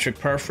Dr. Patrick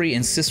Parfrey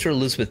and Sister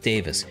Elizabeth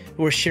Davis,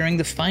 who are sharing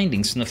the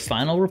findings from the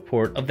final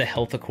report of the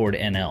Health Accord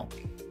NL.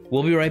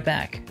 We'll be right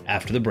back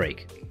after the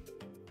break.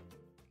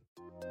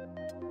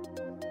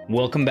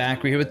 Welcome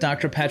back. We're here with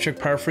Dr. Patrick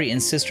Parfrey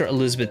and Sister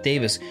Elizabeth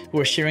Davis, who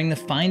are sharing the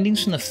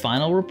findings from the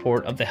final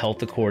report of the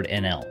Health Accord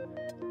NL.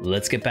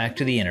 Let's get back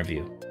to the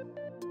interview.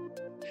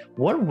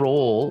 What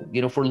role,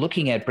 if we're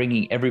looking at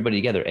bringing everybody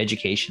together,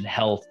 education,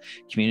 health,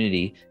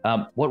 community,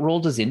 what role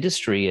does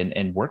industry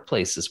and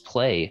workplaces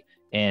play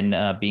in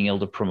being able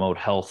to promote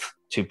health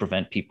to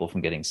prevent people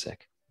from getting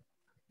sick?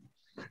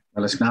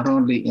 Well, it's not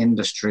only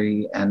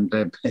industry and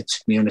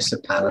it's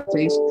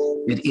municipalities,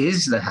 it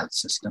is the health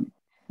system.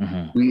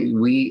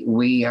 We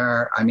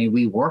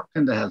work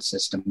in the health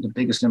system. The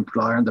biggest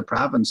employer in the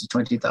province,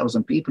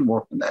 20,000 people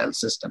work in the health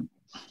system.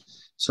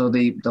 So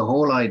the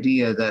whole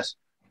idea that,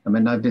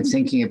 I've been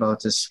thinking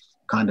about this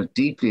kind of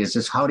deeply, is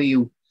this: how do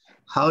you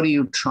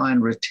try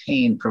and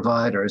retain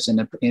providers in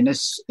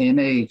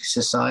a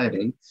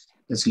society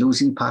that's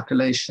losing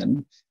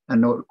population,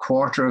 and a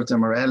quarter of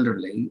them are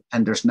elderly,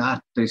 and there's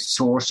not the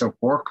source of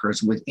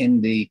workers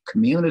within the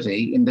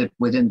community,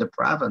 within the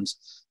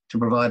province, to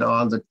provide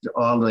all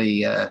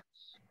the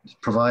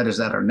providers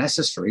that are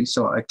necessary.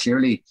 So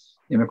clearly,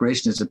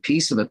 immigration is a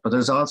piece of it, but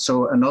there's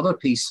also another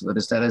piece of it,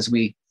 is that as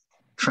we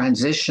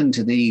transition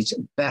to these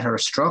better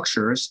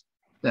structures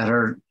that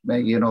are,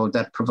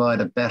 that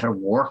provide a better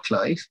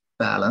work-life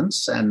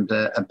balance and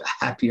a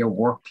happier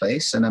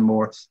workplace and a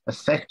more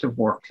effective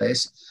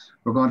workplace,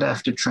 we're going to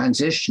have to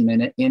transition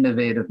in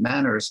innovative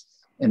manners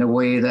in a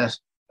way that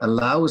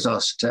allows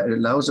us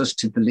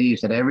to believe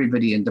that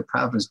everybody in the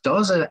province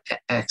does have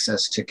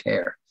access to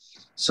care.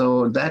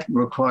 So that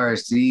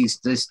requires these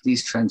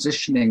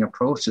transitioning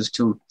approaches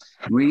to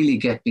really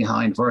get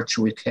behind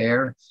virtual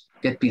care,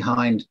 get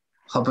behind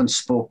hub and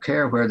spoke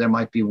care, where there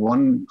might be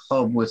one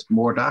hub with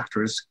more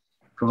doctors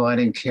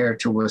providing care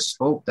to a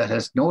spoke that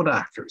has no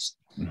doctors,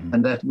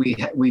 and that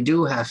we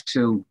do have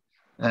to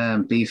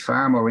be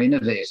far more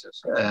innovative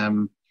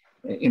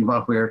in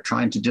what we're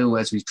trying to do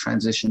as we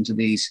transition to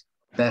these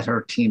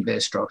better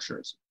team-based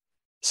structures.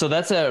 So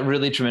that's a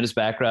really tremendous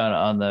background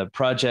on the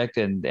project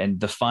and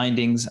the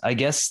findings. I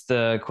guess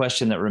the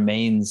question that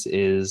remains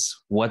is,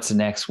 what's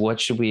next? What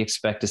should we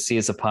expect to see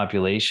as a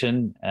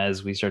population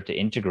as we start to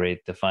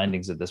integrate the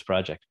findings of this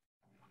project?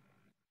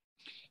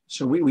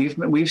 So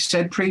we've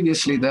said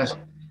previously that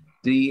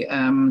the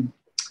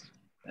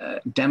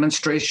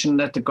demonstration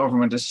that the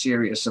government is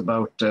serious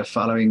about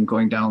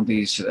going down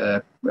these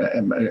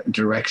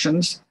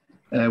directions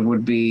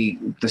would be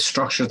the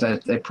structure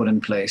that they put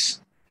in place.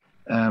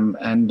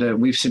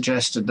 And we've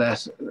suggested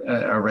that,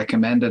 or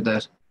recommended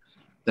that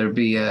there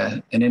be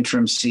an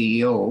interim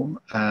CEO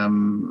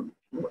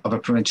of a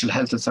provincial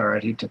health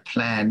authority to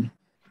plan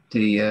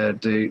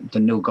the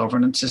new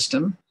governance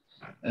system,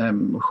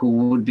 who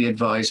would be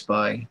advised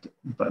by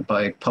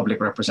public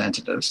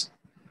representatives.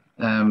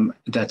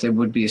 That there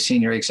would be a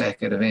senior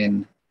executive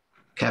in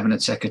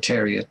Cabinet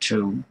Secretariat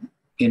to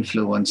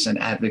influence and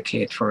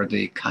advocate for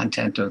the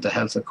content of the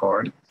health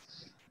accord,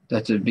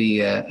 that there'd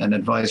be an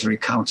advisory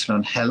council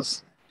on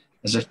health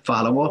as a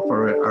follow-up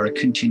or a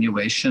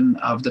continuation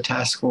of the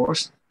task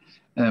force,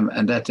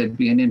 and that there'd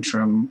be an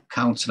interim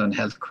council on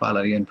health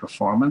quality and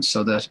performance,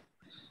 so that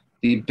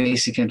the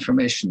basic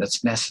information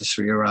that's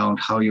necessary around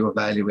how you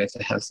evaluate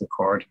the health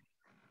accord,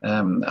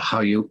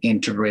 how you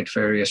integrate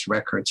various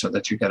records so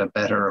that you get a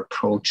better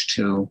approach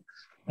to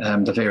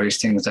the various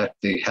things that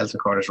the health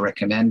accord is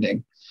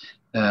recommending.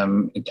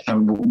 And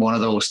one of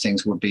those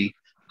things would be,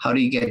 how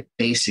do you get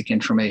basic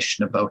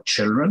information about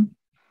children,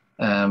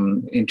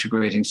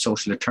 integrating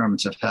social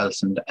determinants of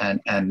health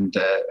and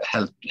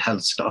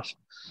health stuff.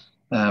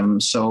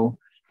 So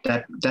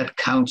that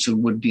council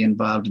would be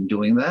involved in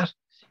doing that.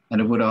 And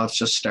it would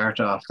also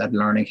start off that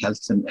learning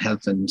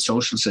health and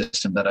social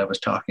system that I was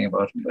talking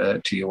about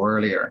to you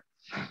earlier.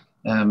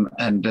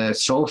 And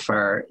so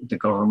far, the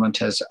government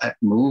has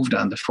moved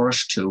on the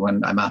first two,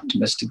 and I'm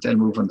optimistic they'll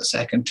move on the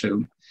second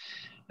two.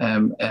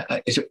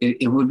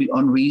 It would be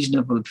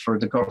unreasonable for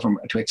the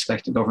government to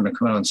expect the government to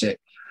come out and say,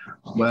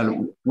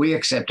 well, we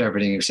accept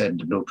everything you said in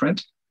the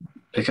blueprint,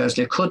 because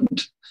they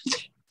couldn't.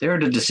 They're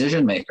the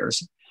decision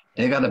makers.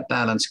 They got to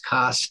balance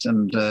cost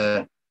and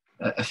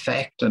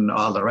effect and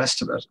all the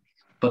rest of it.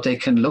 But they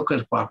can look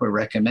at what we're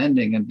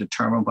recommending and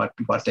determine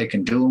what they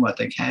can do and what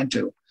they can't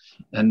do.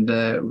 And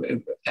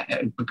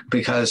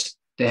because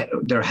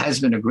there has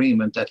been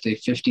agreement that the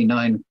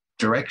 59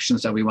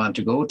 directions that we want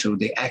to go to,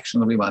 the action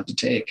that we want to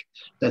take,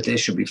 that they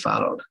should be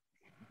followed.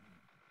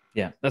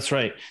 Yeah, that's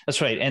right.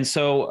 That's right. And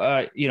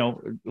so,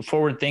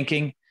 forward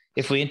thinking,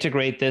 if we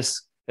integrate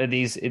these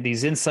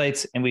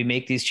insights and we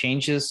make these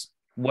changes,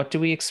 what do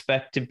we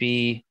expect to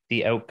be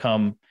the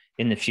outcome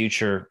in the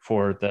future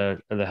for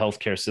the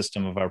healthcare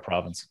system of our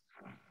province?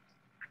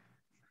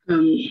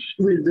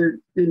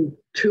 In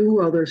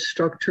two other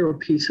structural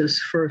pieces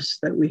first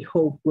that we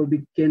hope will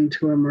begin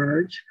to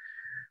emerge.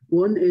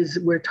 One is,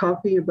 we're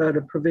talking about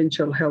a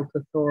provincial health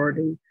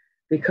authority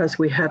because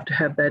we have to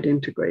have that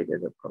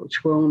integrated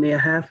approach. We're only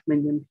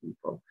 500,000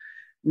 people,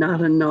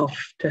 not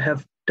enough to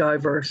have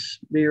diverse,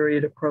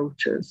 myriad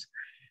approaches.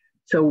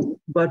 So,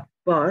 but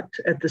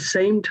at the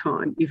same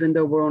time, even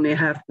though we're only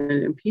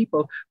 500,000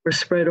 people, we're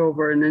spread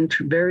over an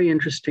very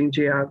interesting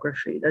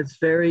geography that's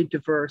very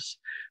diverse,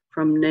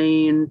 from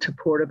Nain to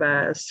Port aux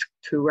Basques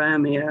to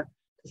Ramia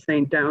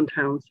to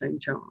downtown St.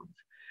 John's.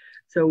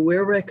 So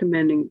we're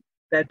recommending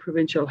that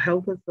provincial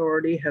health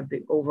authority have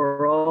the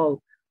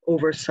overall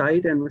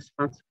oversight and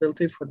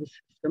responsibility for the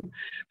system,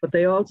 but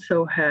they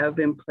also have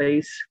in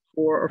place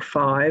 4 or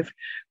 5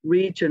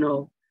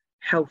 regional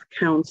health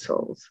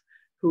councils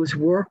whose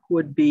work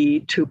would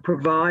be to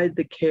provide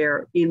the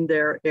care in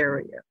their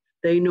area.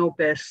 They know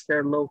best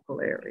their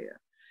local area.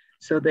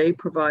 So they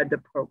provide the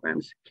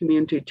programs,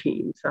 community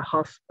teams, the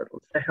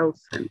hospitals, the health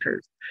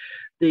centers,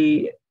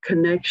 the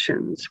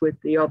connections with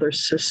the other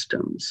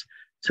systems.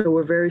 So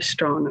we're very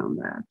strong on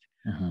that.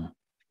 Uh-huh.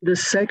 The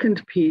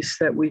second piece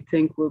that we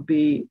think will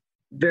be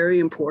very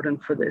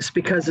important for this,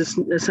 because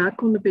it's not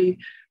going to be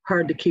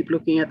hard to keep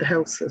looking at the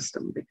health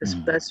system, because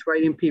that's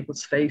right in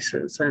people's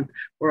faces, and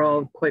we're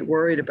all quite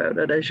worried about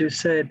it. As you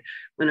said,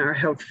 when our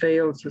health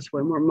fails is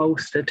when we're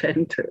most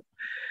attentive.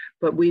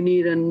 But we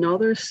need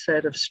another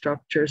set of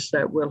structures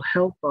that will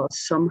help us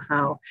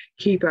somehow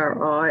keep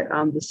our eye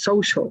on the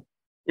social,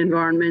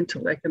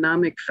 environmental,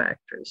 economic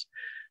factors.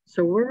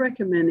 So we're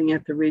recommending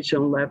at the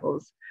regional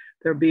levels,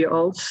 there be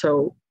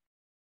also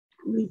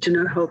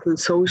regional health and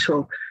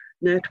social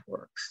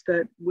networks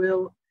that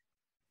will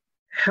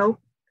help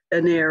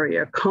an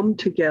area come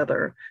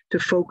together to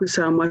focus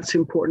on what's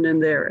important in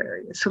their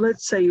area. So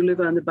let's say you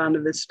live on the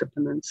Bonavista Vista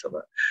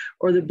Peninsula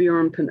or the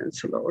Burin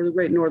Peninsula or the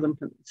Great Northern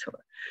Peninsula.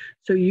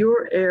 So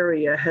your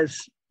area has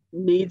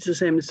needs the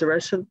same as the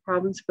rest of the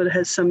province, but it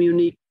has some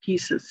unique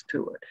pieces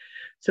to it.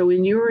 So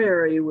in your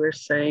area, we're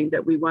saying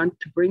that we want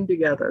to bring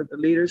together the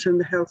leaders in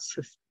the health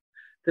system,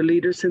 the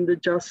leaders in the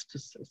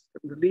justice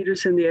system, the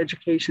leaders in the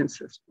education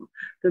system,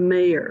 the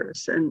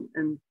mayors and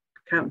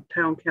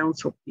town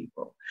council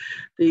people,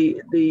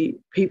 the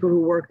people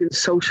who work in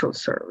social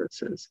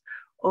services,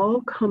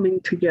 all coming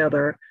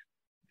together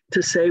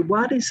to say,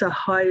 what is the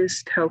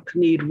highest health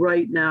need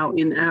right now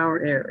in our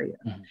area?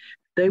 Mm-hmm.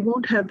 They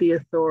won't have the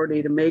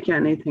authority to make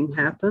anything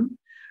happen,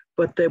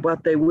 but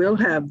what they will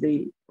have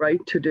the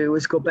right to do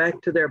is go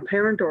back to their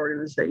parent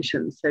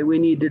organization and say, we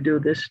need to do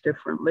this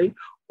differently,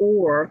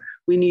 or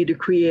we need to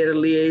create a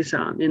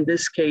liaison, in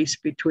this case,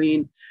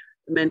 between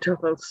the mental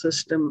health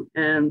system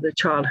and the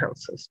child health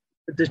system,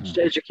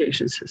 the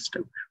education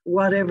system,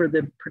 whatever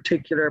the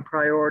particular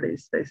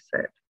priorities they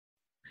set.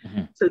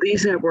 So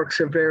these networks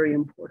are very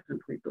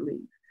important, we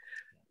believe.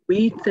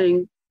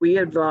 We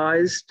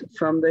advised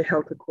from the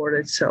health accord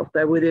itself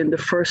that within the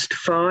first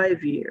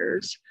 5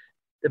 years,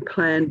 the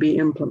plan be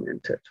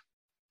implemented.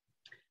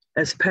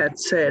 As Pat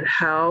said,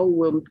 how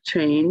will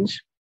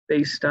change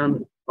based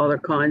on other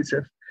kinds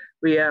of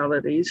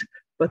realities,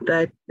 but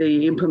that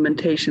the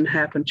implementation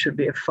happen should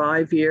be a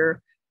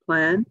 5-year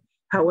plan.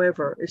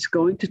 However, it's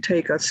going to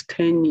take us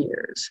 10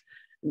 years.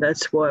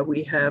 That's why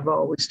we have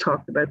always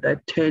talked about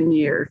that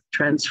 10-year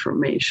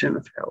transformation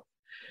of health.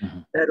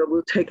 That it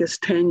will take us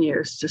 10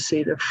 years to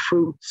see the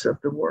fruits of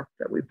the work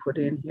that we put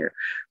in here.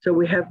 So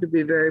we have to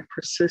be very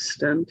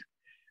persistent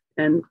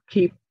and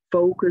keep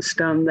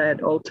focused on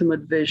that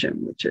ultimate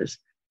vision, which is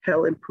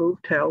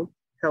improved health,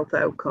 health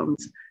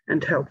outcomes,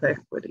 and health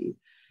equity.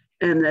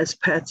 And as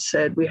Pat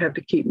said, we have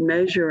to keep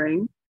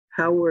measuring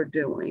how we're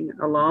doing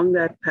along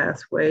that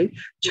pathway,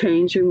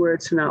 changing where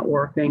it's not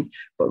working,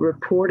 but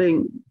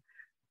reporting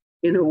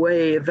in a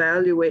way,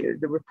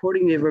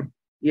 reporting the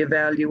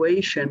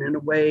evaluation in a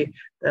way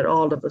that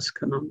all of us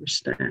can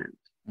understand.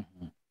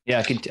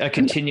 Yeah, a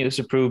continuous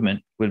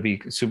improvement would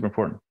be super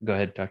important. Go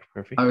ahead, Dr.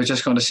 Parfrey. I was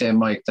just going to say,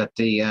 Mike, that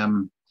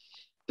the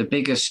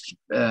biggest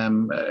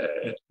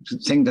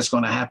thing that's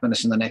going to happen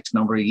is in the next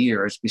number of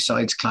years,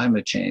 besides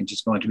climate change,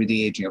 is going to be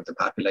the aging of the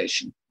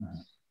population.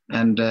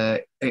 And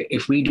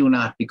if we do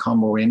not become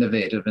more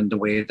innovative in the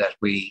way that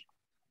we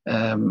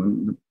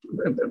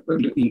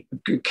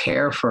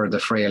care for the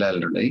frail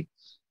elderly,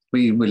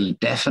 we will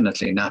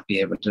definitely not be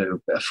able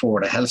to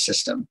afford a health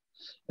system.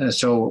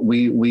 So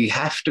we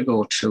have to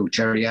go to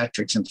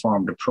geriatrics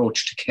informed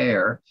approach to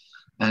care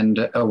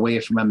and away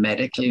from a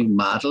medical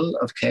model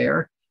of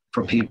care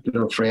for people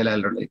who are frail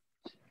elderly.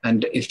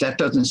 And if that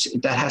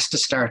has to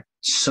start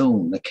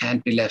soon. It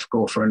can't be left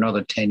go for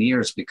another 10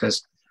 years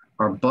because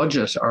our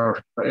budget,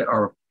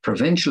 our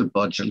provincial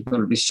budget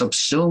will be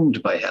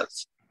subsumed by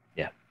health.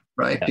 Yeah.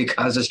 Right. Yeah.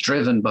 Because it's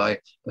driven by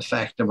the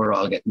fact that we're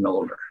all getting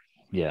older.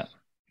 Yeah.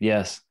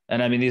 Yes.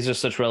 And I mean, these are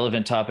such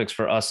relevant topics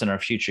for us and our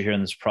future here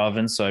in this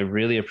province. So I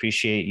really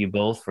appreciate you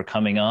both for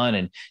coming on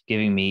and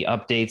giving me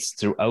updates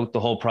throughout the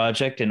whole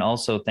project. And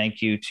also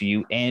thank you to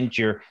you and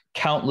your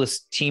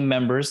countless team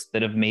members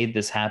that have made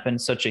this happen.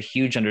 Such a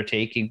huge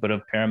undertaking, but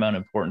of paramount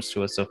importance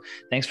to us. So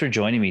thanks for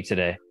joining me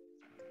today.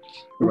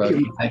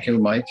 Thank you,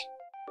 Mike.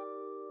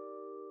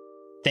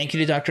 Thank you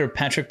to Dr.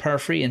 Patrick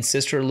Parfrey and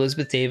Sister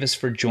Elizabeth Davis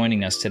for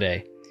joining us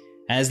today.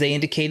 As they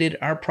indicated,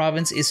 our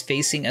province is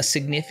facing a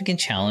significant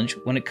challenge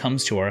when it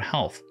comes to our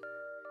health.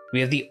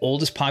 We have the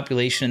oldest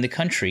population in the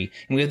country,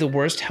 and we have the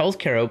worst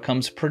healthcare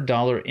outcomes per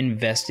dollar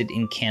invested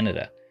in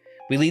Canada.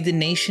 We lead the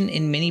nation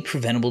in many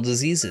preventable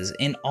diseases,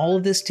 and all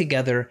of this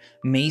together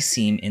may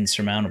seem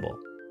insurmountable.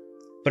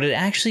 But it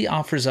actually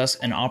offers us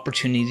an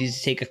opportunity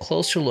to take a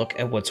closer look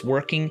at what's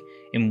working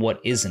and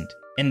what isn't.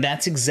 And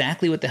that's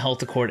exactly what the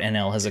Health Accord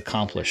NL has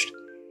accomplished.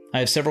 I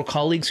have several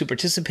colleagues who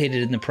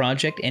participated in the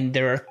project, and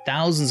there are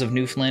thousands of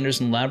Newfoundlanders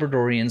and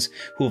Labradorians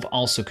who have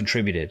also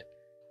contributed.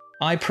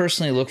 I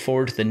personally look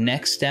forward to the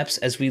next steps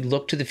as we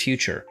look to the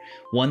future,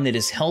 one that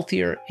is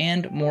healthier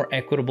and more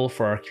equitable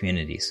for our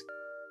communities.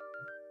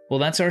 Well,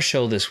 that's our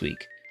show this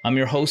week. I'm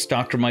your host,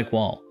 Dr. Mike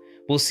Wall.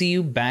 We'll see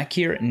you back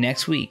here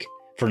next week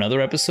for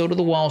another episode of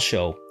The Wall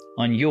Show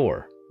on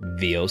your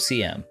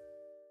VOCM.